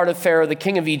hardened the heart of Pharaoh, the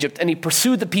king of Egypt, and he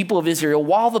pursued the people of Israel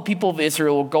while the people of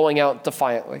Israel were going out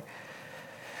defiantly.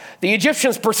 The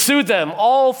Egyptians pursued them.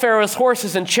 All Pharaoh's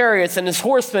horses and chariots and his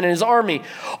horsemen and his army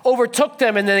overtook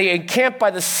them, and they encamped by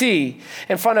the sea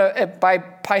by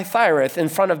Pi-hahiroth in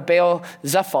front of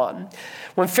Baal-zephon.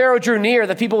 When Pharaoh drew near,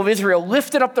 the people of Israel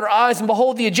lifted up their eyes, and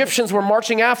behold, the Egyptians were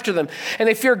marching after them. And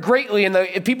they feared greatly, and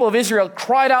the people of Israel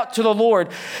cried out to the Lord.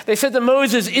 They said to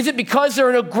Moses, is it because there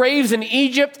are no graves in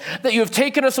Egypt that you have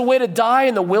taken us away to die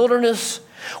in the wilderness?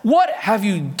 What have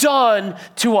you done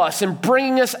to us in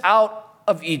bringing us out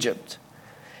of Egypt?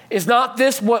 Is not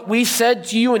this what we said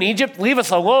to you in Egypt? Leave us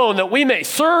alone that we may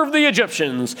serve the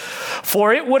Egyptians.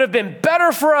 For it would have been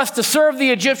better for us to serve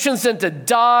the Egyptians than to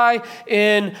die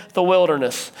in the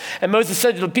wilderness. And Moses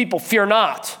said to the people, fear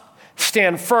not,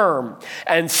 stand firm,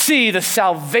 and see the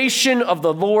salvation of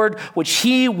the Lord, which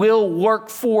he will work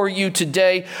for you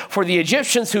today. For the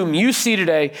Egyptians whom you see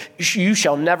today, you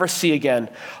shall never see again.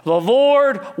 The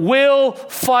Lord will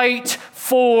fight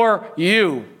for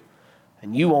you,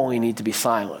 and you only need to be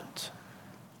silent.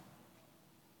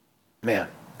 Man,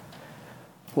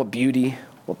 what beauty,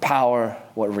 what power,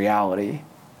 what reality.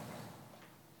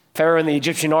 Pharaoh and the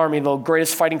Egyptian army, the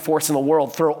greatest fighting force in the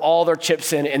world, throw all their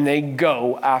chips in and they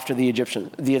go after the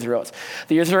Israelites.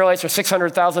 The Israelites are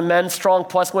 600,000 men strong,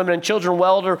 plus women and children,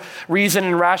 well to reason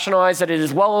and rationalize that it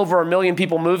is well over 1 million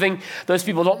people moving. Those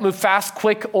people don't move fast,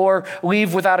 quick, or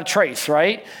leave without a trace,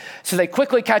 right? So they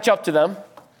quickly catch up to them.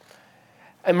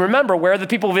 And remember, where the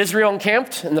people of Israel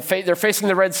encamped? They're facing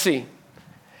the Red Sea.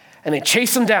 And they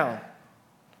chase them down.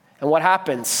 And what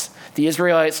happens? The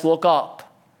Israelites look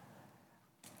up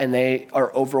and they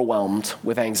are overwhelmed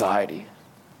with anxiety.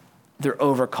 They're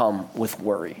overcome with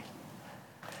worry.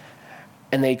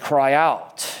 And they cry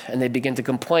out and they begin to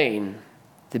complain.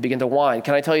 They begin to whine.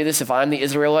 Can I tell you this? If I'm the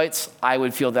Israelites, I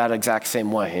would feel that exact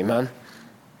same way. Amen?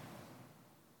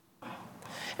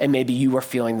 And maybe you are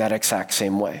feeling that exact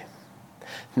same way.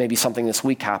 Maybe something this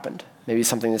week happened. Maybe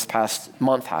something this past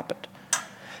month happened.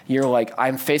 You're like,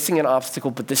 I'm facing an obstacle,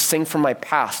 but this thing from my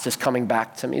past is coming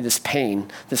back to me. This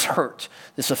pain, this hurt,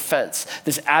 this offense,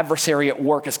 this adversary at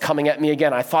work is coming at me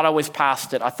again. I thought I was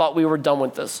past it. I thought we were done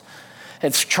with this.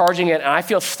 It's charging it, and I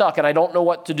feel stuck, and I don't know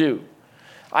what to do.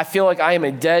 I feel like I am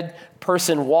a dead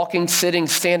person walking, sitting,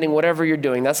 standing, whatever you're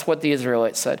doing. That's what the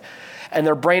Israelites said. And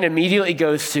their brain immediately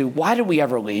goes to, why did we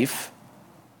ever leave?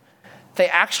 They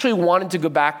actually wanted to go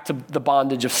back to the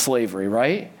bondage of slavery,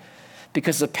 right?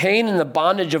 Because the pain and the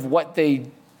bondage of what they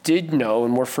did know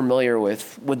and were familiar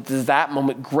with was that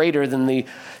moment greater than the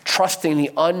trusting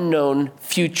the unknown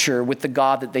future with the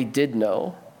God that they did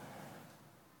know.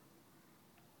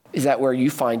 Is that where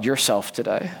you find yourself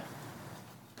today?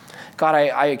 God,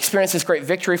 I experienced this great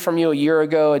victory from you a year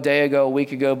ago, a day ago, a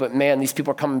week ago, but man, these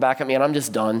people are coming back at me and I'm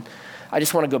just done. I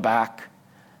just want to go back.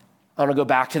 I want to go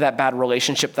back to that bad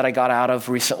relationship that I got out of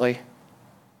recently.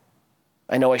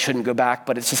 I know I shouldn't go back,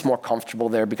 but it's just more comfortable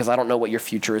there because I don't know what your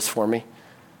future is for me.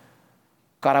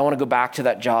 God, I want to go back to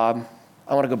that job.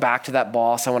 I want to go back to that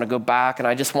boss. I want to go back, and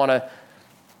I just want to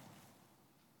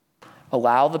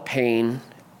allow the pain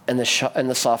and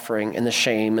the suffering and the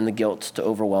shame and the guilt to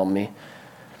overwhelm me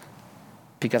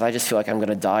because I just feel like I'm going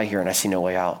to die here and I see no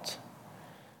way out.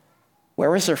 Where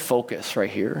was their focus right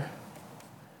here?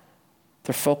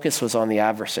 Their focus was on the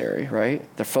adversary, right?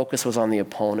 Their focus was on the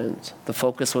opponent. The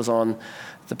focus was on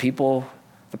the people,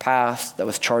 the past that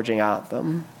was charging at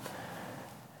them.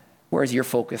 Where's your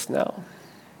focus now?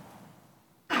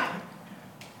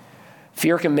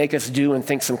 Fear can make us do and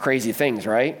think some crazy things,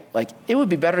 right? Like, it would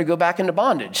be better to go back into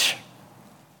bondage.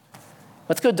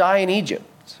 Let's go die in Egypt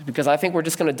because I think we're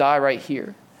just going to die right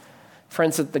here.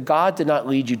 Friends, that the God did not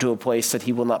lead you to a place that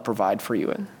he will not provide for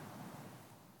you in.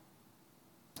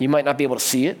 You might not be able to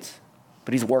see it,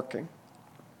 but he's working.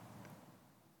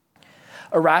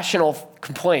 Irrational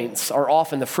complaints are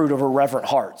often the fruit of irreverent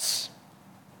hearts.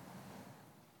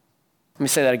 Let me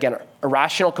say that again.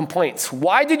 Irrational complaints.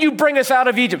 Why did you bring us out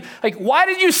of Egypt? Like, why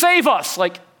did you save us?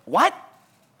 Like, what?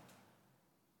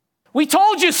 We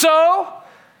told you so.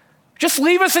 Just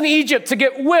leave us in Egypt to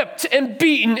get whipped and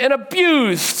beaten and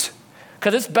abused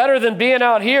because it's better than being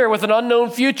out here with an unknown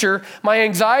future. My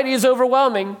anxiety is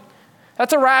overwhelming.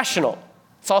 That's irrational.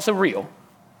 It's also real.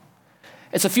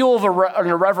 It's a fuel of an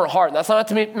irreverent heart. And that's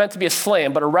not meant to be a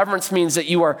slam, but irreverence means that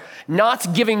you are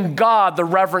not giving God the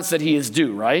reverence that he is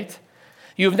due, right?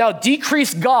 You have now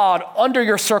decreased God under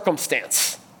your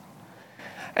circumstance.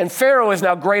 And Pharaoh is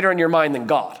now greater in your mind than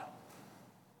God.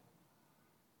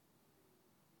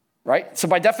 Right? So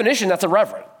by definition, that's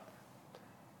irreverent.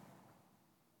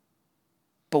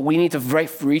 But we need to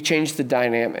rechange the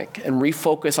dynamic and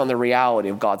refocus on the reality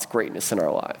of God's greatness in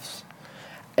our lives.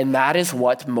 And that is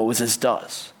what Moses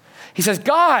does. He says,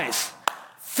 guys,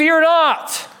 fear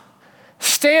not,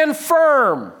 stand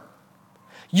firm.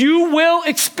 You will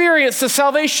experience the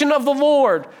salvation of the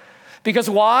Lord. Because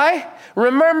why?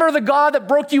 Remember the God that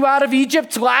broke you out of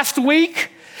Egypt last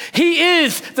week? He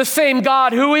is the same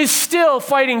God who is still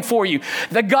fighting for you.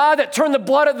 The God that turned the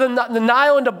blood of the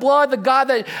Nile into blood, the God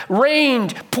that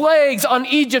rained plagues on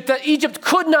Egypt that Egypt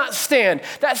could not stand.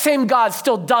 That same God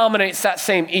still dominates that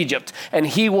same Egypt, and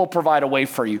he will provide a way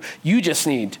for you. You just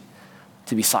need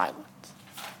to be silent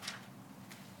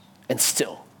and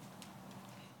still.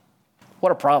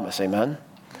 What a promise, amen?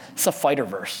 It's a fighter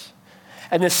verse.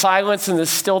 And this silence and this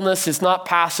stillness is not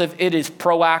passive, it is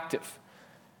proactive.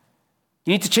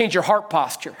 You need to change your heart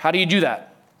posture. How do you do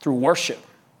that? Through worship.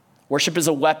 Worship is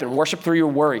a weapon. Worship through your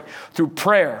worry, through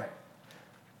prayer.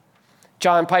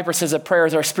 John Piper says that prayer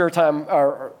is our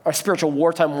spiritual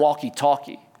wartime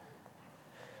walkie-talkie.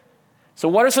 So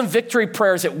what are some victory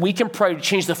prayers that we can pray to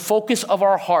change the focus of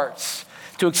our hearts,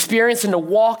 to experience and to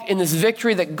walk in this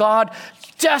victory that God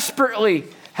desperately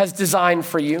has designed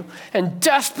for you and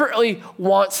desperately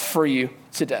wants for you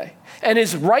today and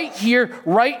is right here,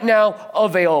 right now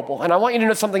available? And I want you to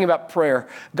know something about prayer.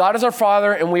 God is our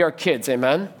Father and we are kids,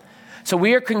 amen? So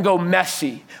we can go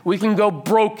messy, we can go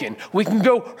broken, we can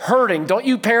go hurting. Don't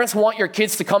you parents want your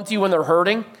kids to come to you when they're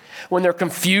hurting? When they're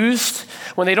confused,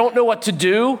 when they don't know what to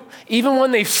do, even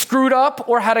when they've screwed up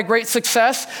or had a great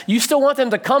success, you still want them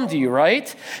to come to you,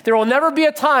 right? There will never be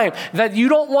a time that you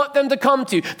don't want them to come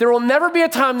to you. There will never be a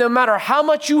time, no matter how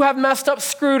much you have messed up,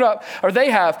 screwed up, or they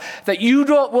have, that you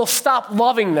will stop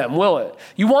loving them, will it?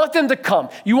 You want them to come.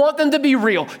 You want them to be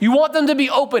real. You want them to be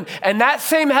open. And that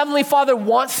same Heavenly Father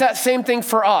wants that same thing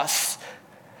for us.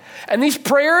 And these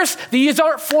prayers, these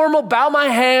aren't formal, bow my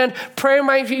hand, pray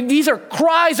my, these are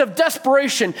cries of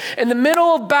desperation in the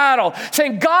middle of battle,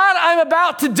 saying, God, I'm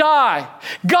about to die.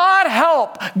 God,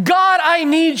 help. God, I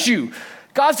need you.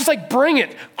 God's just like, bring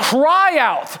it. Cry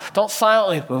out. Don't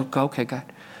silently, okay, God.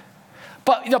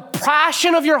 But the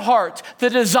passion of your heart, the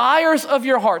desires of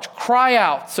your heart, cry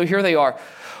out. So here they are.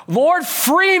 Lord,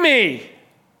 free me.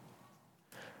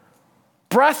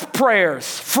 Breath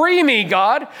prayers. Free me,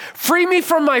 God. Free me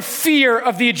from my fear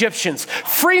of the Egyptians.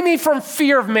 Free me from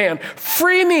fear of man.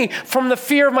 Free me from the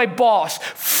fear of my boss.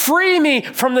 Free me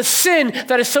from the sin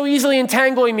that is so easily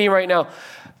entangling me right now.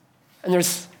 And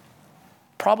there's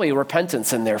probably a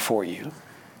repentance in there for you.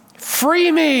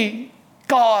 Free me,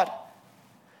 God.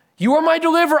 You are my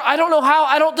deliverer. I don't know how.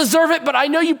 I don't deserve it, but I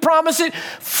know you promise it.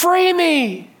 Free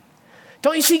me.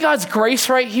 Don't you see God's grace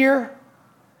right here?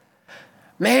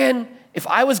 Man, if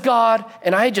I was God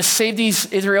and I had just saved these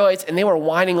Israelites and they were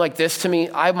whining like this to me,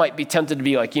 I might be tempted to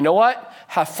be like, you know what?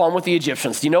 Have fun with the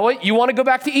Egyptians. You know what? You want to go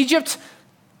back to Egypt?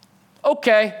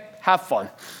 Okay, have fun.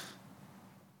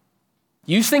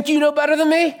 You think you know better than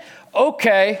me?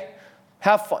 Okay,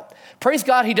 have fun. Praise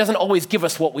God, he doesn't always give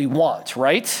us what we want,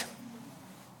 right?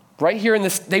 Right here in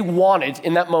this, they wanted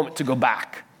in that moment to go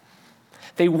back.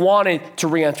 They wanted to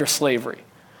re-enter slavery.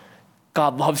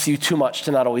 God loves you too much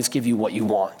to not always give you what you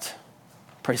want.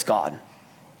 Praise God.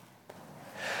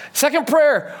 Second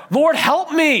prayer, Lord,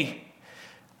 help me.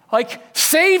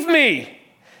 Save me.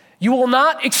 You will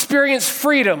not experience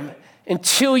freedom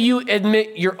until you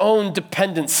admit your own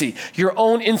dependency, your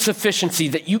own insufficiency,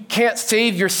 that you can't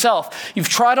save yourself. You've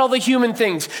tried all the human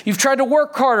things. You've tried to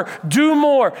work harder, do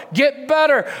more, get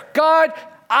better. God,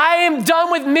 I am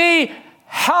done with me.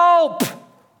 Help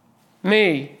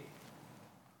me.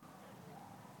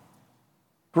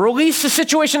 Release the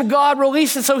situation to God.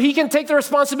 Release it so he can take the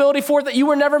responsibility for it that you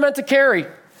were never meant to carry.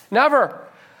 Never.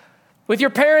 With your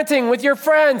parenting, with your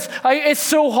friends. It's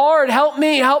so hard. Help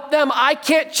me, help them. I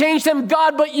can't change them,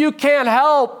 God, but you can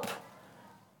help.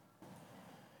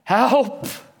 Help.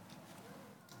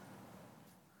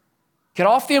 Get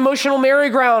off the emotional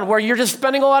merry-go-round where you're just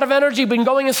spending a lot of energy, been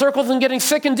going in circles and getting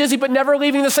sick and dizzy, but never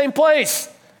leaving the same place.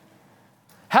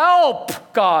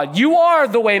 Help, God. You are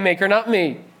the way maker, not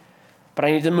me. But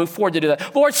I need to move forward to do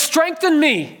that. Lord, strengthen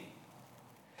me.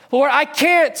 Lord, I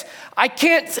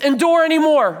can't endure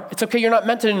anymore. It's okay, you're not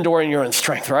meant to endure in your own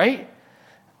strength, right?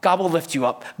 God will lift you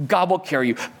up. God will carry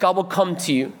you. God will come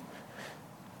to you.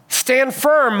 Stand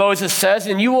firm, Moses says,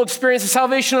 and you will experience the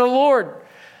salvation of the Lord.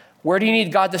 Where do you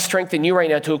need God to strengthen you right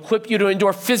now, to equip you to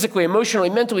endure physically, emotionally,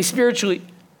 mentally, spiritually?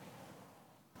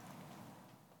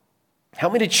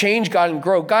 Help me to change, God, and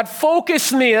grow. God,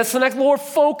 focus me. That's the next, Lord,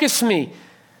 focus me.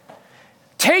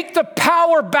 Take the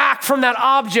power back from that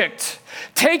object.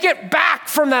 Take it back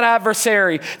from that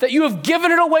adversary that you have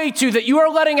given it away to, that you are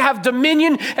letting have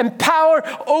dominion and power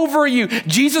over you.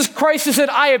 Jesus Christ has said,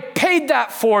 I have paid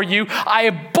that for you. I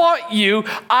have bought you.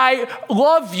 I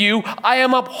love you. I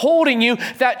am upholding you.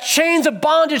 That chains of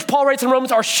bondage, Paul writes in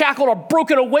Romans, are shackled, are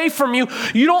broken away from you.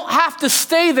 You don't have to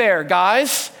stay there,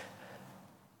 guys.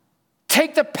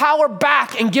 Take the power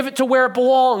back and give it to where it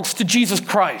belongs, to Jesus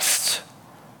Christ.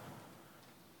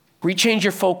 Rechange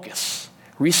your focus.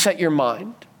 Reset your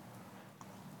mind.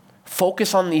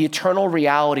 Focus on the eternal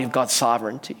reality of God's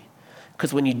sovereignty.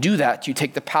 Because when you do that, you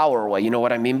take the power away. You know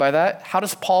what I mean by that? How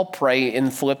does Paul pray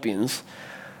in Philippians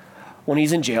when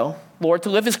he's in jail? Lord, to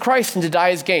live is Christ and to die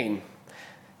is gain.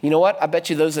 You know what? I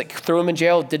bet you those that threw him in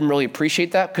jail didn't really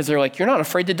appreciate that because they're like, you're not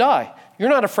afraid to die. You're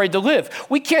not afraid to live.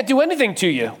 We can't do anything to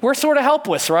you. We're sort of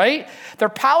helpless, right? They're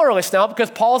powerless now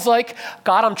because Paul's like,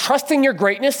 God, I'm trusting your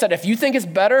greatness that if you think it's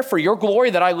better for your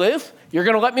glory that I live, you're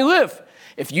going to let me live.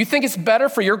 If you think it's better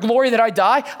for your glory that I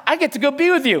die, I get to go be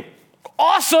with you.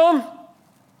 Awesome.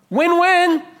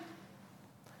 Win-win.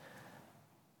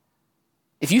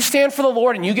 If you stand for the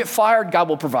Lord and you get fired, God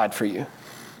will provide for you.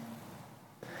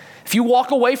 If you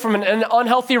walk away from an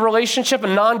unhealthy relationship, a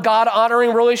non-God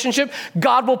honoring relationship,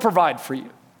 God will provide for you.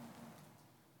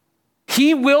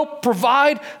 He will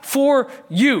provide for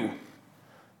you.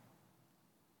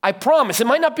 I promise. It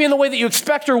might not be in the way that you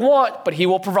expect or want, but he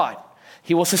will provide.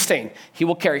 He will sustain. He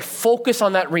will carry. Focus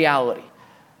on that reality.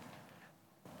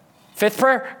 Fifth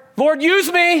prayer, Lord, use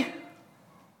me.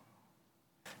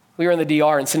 We were in the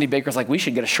DR and Cindy Baker's like, we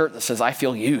should get a shirt that says, I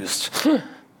feel used.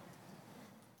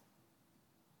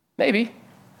 Maybe.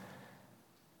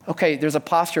 Okay, there's a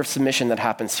posture of submission that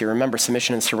happens here. Remember,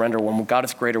 submission and surrender. When God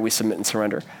is greater, we submit and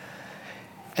surrender.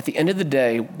 At the end of the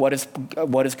day, what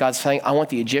is God saying? I want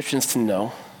the Egyptians to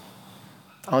know.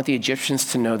 I want the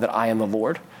Egyptians to know that I am the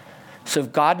Lord. So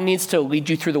if God needs to lead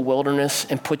you through the wilderness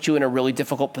and put you in a really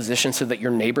difficult position so that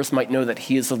your neighbors might know that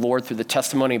he is the Lord through the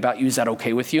testimony about you, is that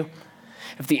okay with you?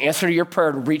 If the answer to your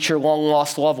prayer to reach your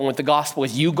long-lost loved one with the gospel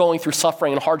is you going through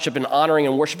suffering and hardship and honoring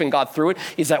and worshiping God through it,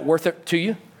 is that worth it to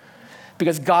you?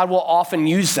 Because God will often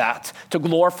use that to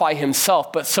glorify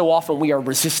himself, but so often we are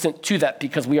resistant to that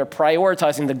because we are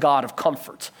prioritizing the God of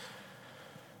comfort,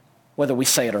 whether we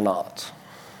say it or not.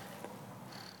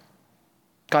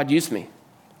 God, use me.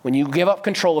 When you give up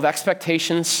control of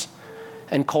expectations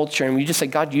and culture and you just say,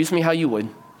 God, use me how you would.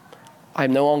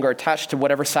 I'm no longer attached to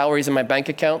whatever salary is in my bank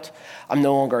account. I'm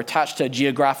no longer attached to a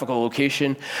geographical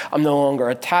location. I'm no longer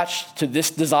attached to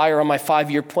this desire on my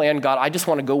 5-year plan. God, I just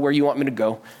want to go where you want me to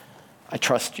go. I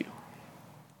trust you.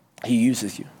 He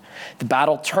uses you. The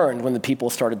battle turned when the people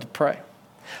started to pray.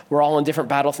 We're all in different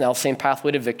battles now, same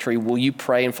pathway to victory. Will you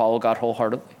pray and follow God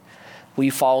wholeheartedly? Will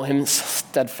you follow him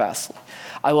steadfastly?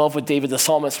 I love what David the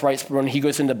psalmist writes when he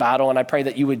goes into battle, and I pray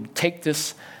that you would take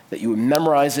this, that you would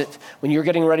memorize it. When you're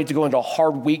getting ready to go into a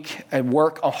hard week at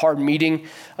work, a hard meeting,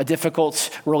 a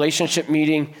difficult relationship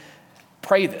meeting,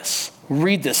 pray this.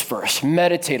 Read this verse,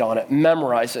 meditate on it,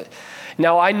 memorize it.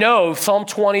 Now I know Psalm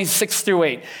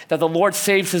 26-8, that the Lord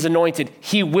saves his anointed.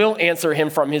 He will answer him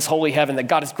from his holy heaven, that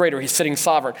God is greater, he's sitting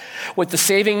sovereign. With the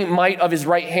saving might of his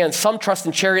right hand, some trust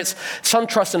in chariots, some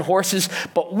trust in horses,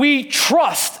 but we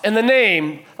trust in the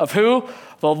name of who?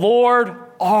 The Lord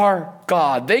our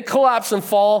God. They collapse and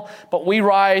fall, but we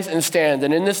rise and stand.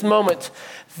 And in this moment,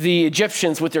 the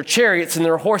Egyptians with their chariots and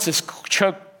their horses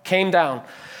came down.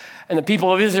 And the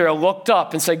people of Israel looked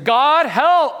up and said, God,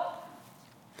 help!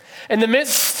 In the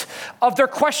midst of their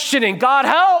questioning, God,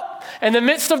 help! In the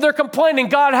midst of their complaining,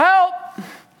 God, help!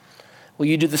 Will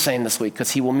you do the same this week?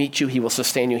 Because he will meet you, he will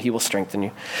sustain you, he will strengthen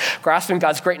you. Grasping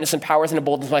God's greatness and powers and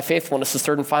emboldens my faithfulness. The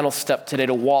third and final step today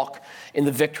to walk in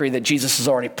the victory that Jesus has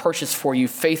already purchased for you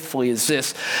faithfully is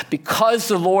this. Because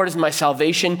the Lord is my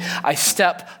salvation, I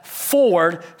step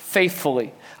forward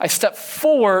faithfully. I step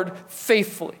forward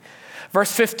faithfully.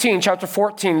 Verse 15, chapter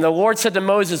 14, the Lord said to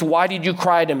Moses, why did you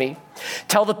cry to me?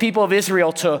 Tell the people of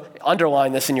Israel to,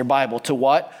 underline this in your Bible, to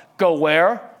what? Go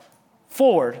where?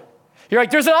 Forward. You're like,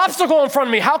 there's an obstacle in front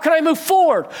of me. How can I move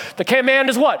forward? The command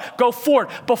is what? Go forward.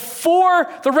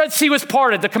 Before the Red Sea was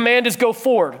parted, the command is go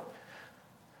forward.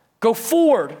 Go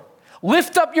forward.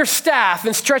 Lift up your staff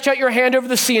and stretch out your hand over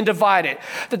the sea and divide it,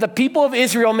 that the people of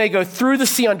Israel may go through the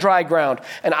sea on dry ground.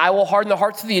 And I will harden the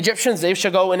hearts of the Egyptians. They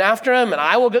shall go in after him, and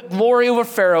I will get glory over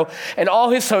Pharaoh and all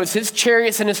his hosts, his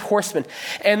chariots and his horsemen.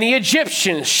 And the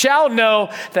Egyptians shall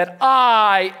know that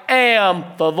I am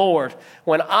the Lord,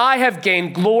 when I have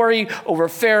gained glory over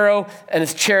Pharaoh and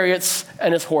his chariots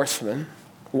and his horsemen.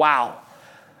 Wow.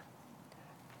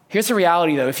 Here's the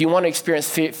reality, though. If you want to experience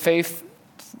faith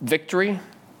victory,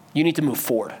 you need to move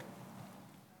forward.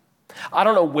 I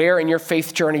don't know where in your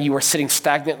faith journey you are sitting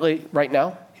stagnantly right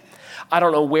now. I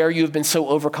don't know where you've been so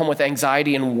overcome with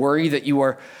anxiety and worry that you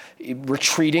are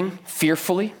retreating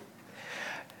fearfully.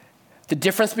 The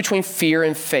difference between fear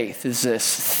and faith is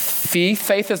this.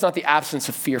 Faith is not the absence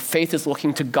of fear. Faith is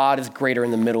looking to God as greater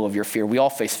in the middle of your fear. We all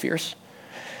face fears.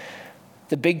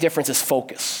 The big difference is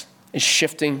focus, is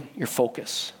shifting your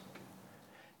focus.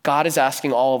 God is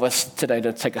asking all of us today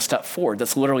to take a step forward.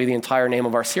 That's literally the entire name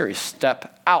of our series.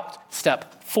 Step out,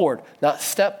 step forward. Not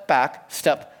step back,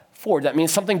 step forward. That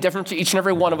means something different to each and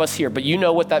every one of us here, but you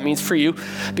know what that means for you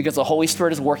because the Holy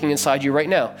Spirit is working inside you right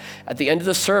now. At the end of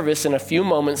the service, in a few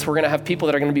moments, we're going to have people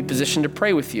that are going to be positioned to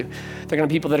pray with you. They're going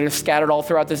to be people that are scattered all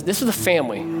throughout this. This is a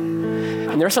family.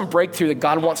 And there's some breakthrough that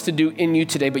God wants to do in you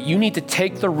today, but you need to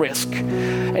take the risk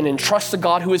and entrust to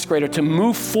God who is greater to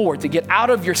move forward, to get out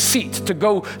of your seat, to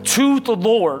go to the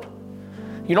Lord.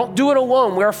 You don't do it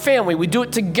alone. We're a family. We do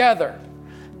it together.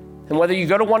 And whether you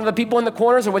go to one of the people in the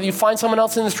corners or whether you find someone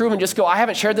else in this room and just go, I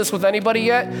haven't shared this with anybody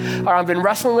yet, or I've been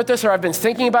wrestling with this, or I've been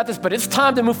thinking about this, but it's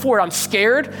time to move forward. I'm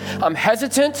scared. I'm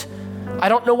hesitant. I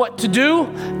don't know what to do.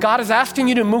 God is asking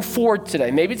you to move forward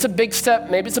today. Maybe it's a big step.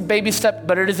 Maybe it's a baby step,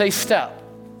 but it is a step.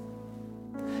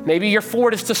 Maybe your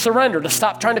forward is to surrender, to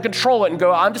stop trying to control it and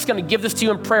go, I'm just going to give this to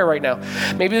you in prayer right now.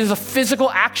 Maybe there's a physical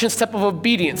action step of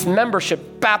obedience,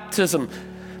 membership, baptism.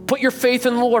 Put your faith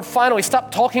in the Lord finally.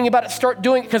 Stop talking about it, start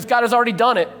doing it because God has already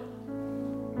done it.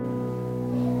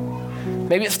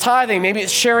 Maybe it's tithing. Maybe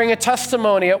it's sharing a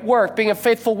testimony at work, being a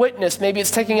faithful witness. Maybe it's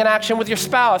taking an action with your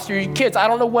spouse or your kids. I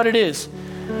don't know what it is.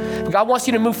 But God wants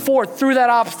you to move forward through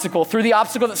that obstacle, through the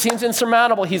obstacle that seems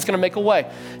insurmountable. He's going to make a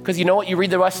way. Because you know what? You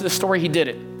read the rest of the story, he did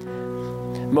it.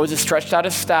 Moses stretched out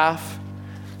his staff.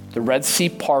 The Red Sea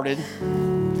parted.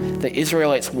 The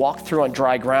Israelites walked through on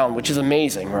dry ground, which is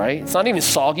amazing, right? It's not even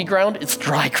soggy ground, it's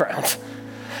dry ground.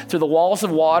 Through the walls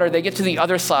of water, they get to the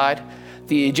other side.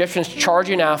 The Egyptians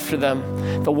charging after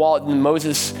them.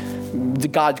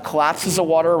 God collapses the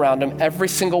water around them. Every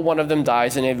single one of them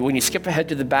dies. And when you skip ahead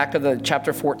to the back of the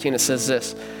chapter 14, it says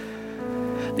this.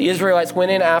 The Israelites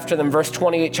went in after them, verse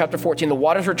 28, chapter 14. The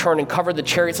waters returned and covered the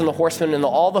chariots and the horsemen, and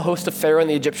all the host of Pharaoh and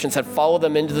the Egyptians had followed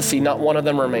them into the sea. Not one of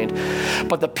them remained.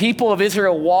 But the people of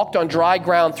Israel walked on dry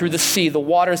ground through the sea, the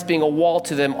waters being a wall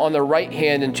to them on their right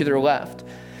hand and to their left.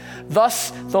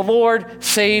 Thus the Lord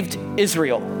saved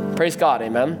Israel. Praise God,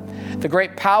 amen. The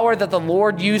great power that the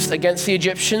Lord used against the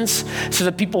Egyptians, so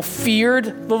the people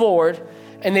feared the Lord,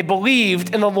 and they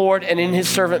believed in the Lord and in his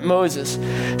servant Moses.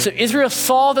 So Israel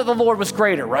saw that the Lord was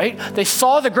greater, right? They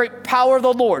saw the great power of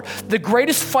the Lord, the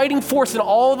greatest fighting force in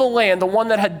all of the land, the one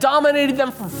that had dominated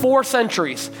them for 4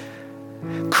 centuries,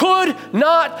 could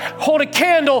not hold a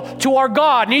candle to our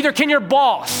God. Neither can your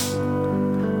boss.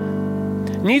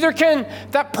 Neither can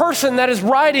that person that is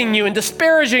riding you and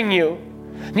disparaging you.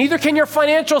 Neither can your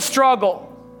financial struggle.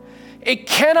 It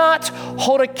cannot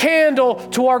hold a candle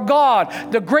to our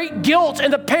God. The great guilt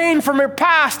and the pain from your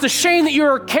past, the shame that you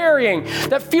are carrying,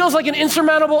 that feels like an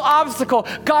insurmountable obstacle.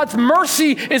 God's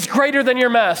mercy is greater than your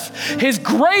mess. His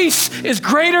grace is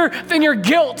greater than your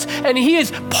guilt. And he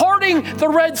is parting the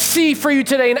Red Sea for you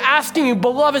today and asking you,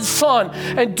 beloved son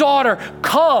and daughter,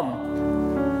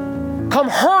 come. Come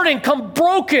hurting, come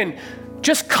broken.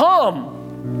 Just come.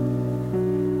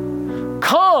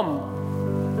 Come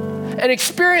and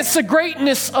experience the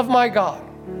greatness of my God.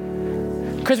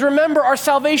 Because remember, our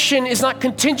salvation is not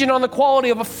contingent on the quality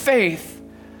of a faith,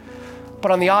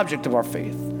 but on the object of our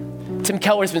faith. Tim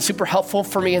Keller has been super helpful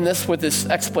for me in this with this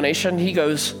explanation. He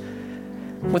goes,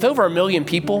 with over 1 million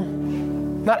people,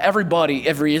 not everybody,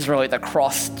 every Israelite that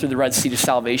crossed through the Red Sea to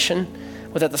salvation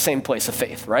was at the same place of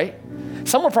faith, right?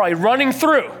 Some were probably running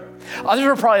through. Others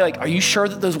were probably like, are you sure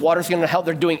that those waters are going to help?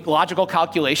 They're doing logical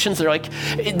calculations. They're like,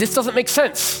 this doesn't make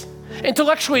sense.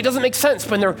 Intellectually, it doesn't make sense.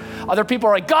 But other people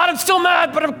are like, God, I'm still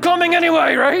mad, but I'm coming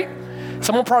anyway, right?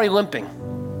 Some were probably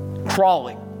limping,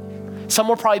 crawling. Some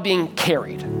were probably being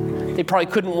carried. They probably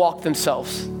couldn't walk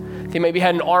themselves. They maybe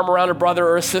had an arm around a brother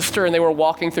or a sister and they were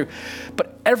walking through.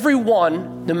 But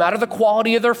everyone, no matter the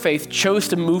quality of their faith, chose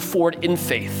to move forward in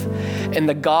faith. And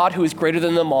the God who is greater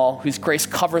than them all, whose grace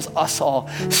covers us all,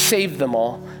 saved them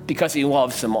all because he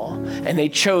loves them all. And they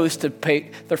chose to put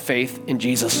their faith in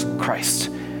Jesus Christ.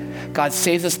 God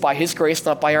saves us by his grace,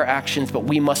 not by our actions, but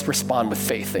we must respond with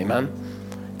faith, amen?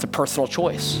 It's a personal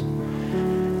choice.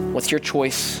 What's your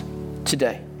choice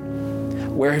today?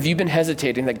 Where have you been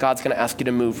hesitating that God's gonna ask you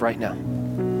to move right now?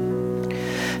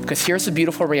 Because here's the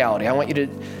beautiful reality. I want you to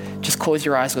just close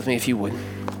your eyes with me if you would.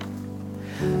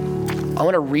 I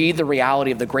wanna read the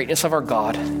reality of the greatness of our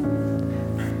God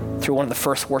through one of the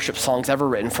first worship songs ever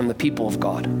written from the people of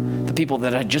God. The people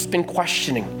that had just been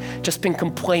questioning, just been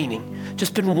complaining,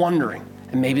 just been wondering.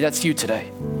 And maybe that's you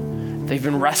today. They've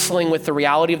been wrestling with the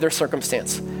reality of their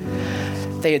circumstance.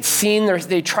 They had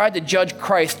they tried to judge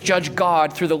Christ, judge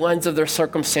God through the lens of their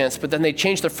circumstance, but then they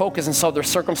changed their focus and saw their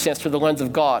circumstance through the lens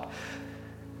of God.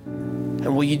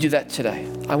 And will you do that today?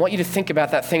 I want you to think about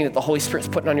that thing that the Holy Spirit's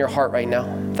putting on your heart right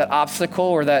now, that obstacle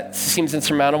or that seems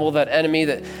insurmountable, that enemy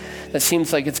that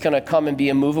seems like it's gonna come and be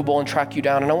immovable and track you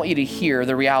down. And I want you to hear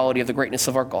the reality of the greatness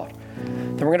of our God.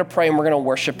 Then we're gonna pray and we're gonna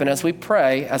worship. And as we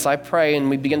pray, as I pray and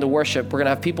we begin to worship, we're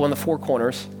gonna have people in the four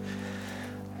corners.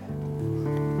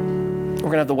 We're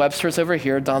gonna have the Websters over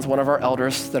here. Don's one of our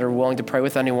elders that are willing to pray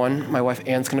with anyone. My wife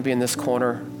Ann's gonna be in this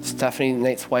corner. Stephanie,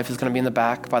 Nate's wife, is gonna be in the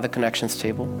back by the connections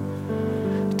table.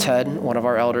 Ted, one of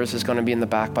our elders, is gonna be in the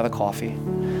back by the coffee.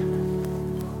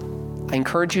 I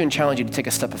encourage you and challenge you to take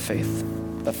a step of faith,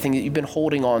 that thing that you've been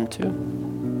holding on to.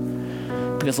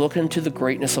 Because look into the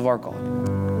greatness of our God.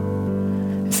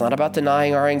 It's not about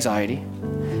denying our anxiety.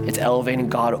 It's elevating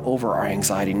God over our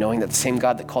anxiety, knowing that the same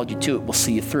God that called you to it will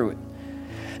see you through it.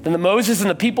 Then Moses and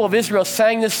the people of Israel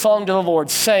sang this song to the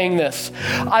Lord, saying this,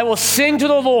 I will sing to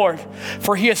the Lord,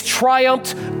 for he has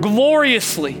triumphed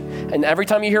gloriously. And every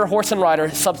time you hear horse and rider,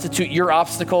 substitute your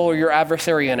obstacle or your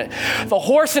adversary in it. The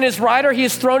horse and his rider he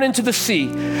has thrown into the sea.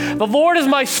 The Lord is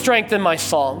my strength and my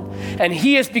song, and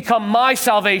he has become my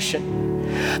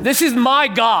salvation. This is my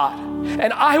God,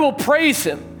 and I will praise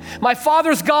him. My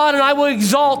father's God, and I will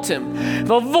exalt him.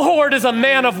 The Lord is a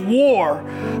man of war.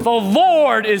 The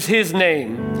Lord is his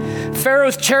name.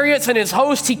 Pharaoh's chariots and his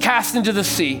host he cast into the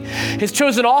sea. His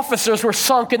chosen officers were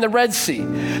sunk in the Red Sea.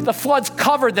 The floods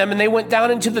covered them and they went down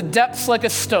into the depths like a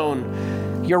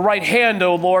stone. Your right hand,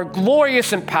 O Lord,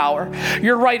 glorious in power.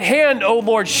 Your right hand, O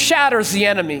Lord, shatters the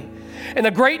enemy. In the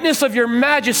greatness of your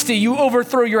majesty, you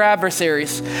overthrow your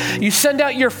adversaries. You send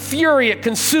out your fury, it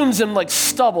consumes them like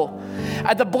stubble.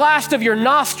 At the blast of your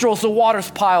nostrils, the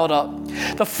waters piled up.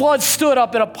 The floods stood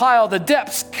up in a pile, the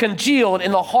depths congealed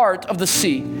in the heart of the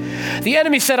sea. The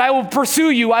enemy said, I will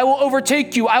pursue you, I will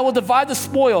overtake you, I will divide the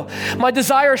spoil. My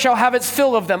desire shall have its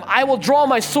fill of them. I will draw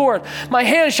my sword, my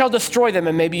hand shall destroy them.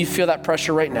 And maybe you feel that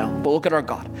pressure right now, but look at our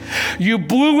God. You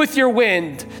blew with your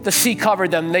wind, the sea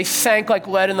covered them. They sank like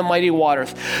lead in the mighty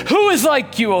waters. Who is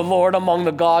like you, O Lord, among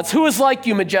the gods? Who is like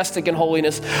you, majestic in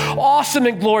holiness, awesome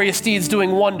in glorious deeds,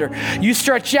 doing wonder? You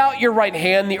stretch out your right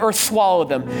hand, the earth swallowed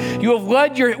them. You have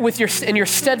led in your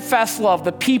steadfast love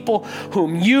the people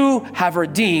whom you have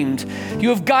redeemed. You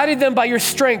have guided them by your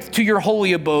strength to your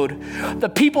holy abode. The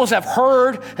peoples have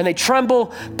heard and they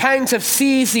tremble. Pangs have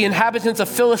seized the inhabitants of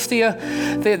Philistia.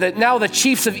 Now the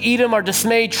chiefs of Edom are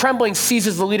dismayed. Trembling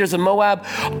seizes the leaders of Moab.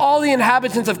 All the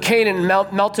inhabitants of Canaan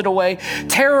melted away.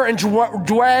 Terror and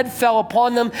dread fell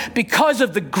upon them. Because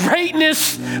of the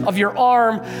greatness of your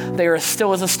arm, they are as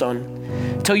still as a stone.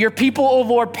 Till your people, O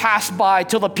Lord, pass by,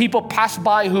 till the people pass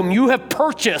by whom you have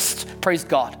purchased, praise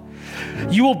God.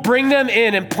 You will bring them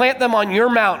in and plant them on your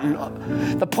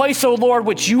mountain, the place, O Lord,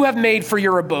 which you have made for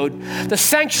your abode, the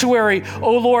sanctuary,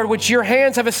 O Lord, which your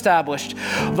hands have established.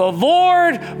 The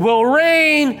Lord will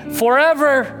reign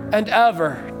forever and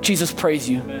ever. Jesus, praise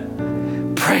you.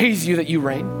 Amen. Praise you that you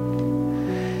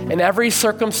reign. In every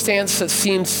circumstance that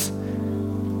seems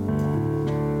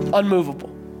unmovable,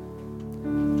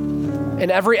 in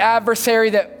every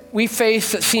adversary that we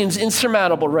face that seems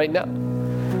insurmountable right now,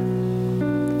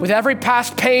 with every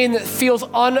past pain that feels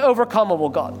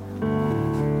unovercomable, God,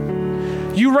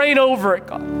 you reign over it,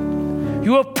 God.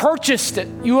 You have purchased it.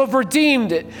 You have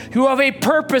redeemed it. You have a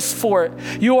purpose for it.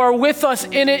 You are with us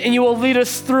in it, and you will lead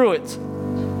us through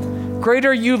it. Great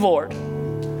are you, Lord,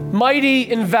 mighty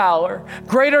in valor.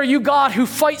 Great are you, God, who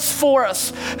fights for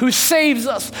us, who saves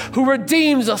us, who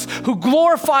redeems us, who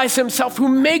glorifies himself, who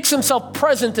makes himself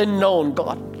present and known,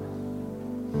 God.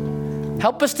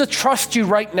 Help us to trust you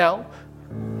right now,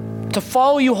 to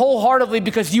follow you wholeheartedly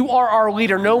because you are our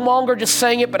leader, no longer just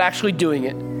saying it, but actually doing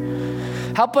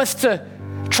it. Help us to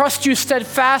trust you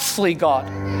steadfastly, God.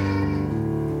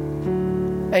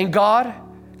 And God,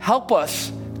 help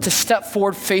us to step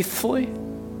forward faithfully.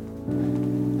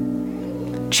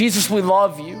 Jesus, we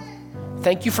love you.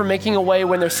 Thank you for making a way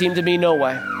when there seemed to be no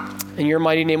way. In your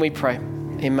mighty name we pray.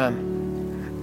 Amen.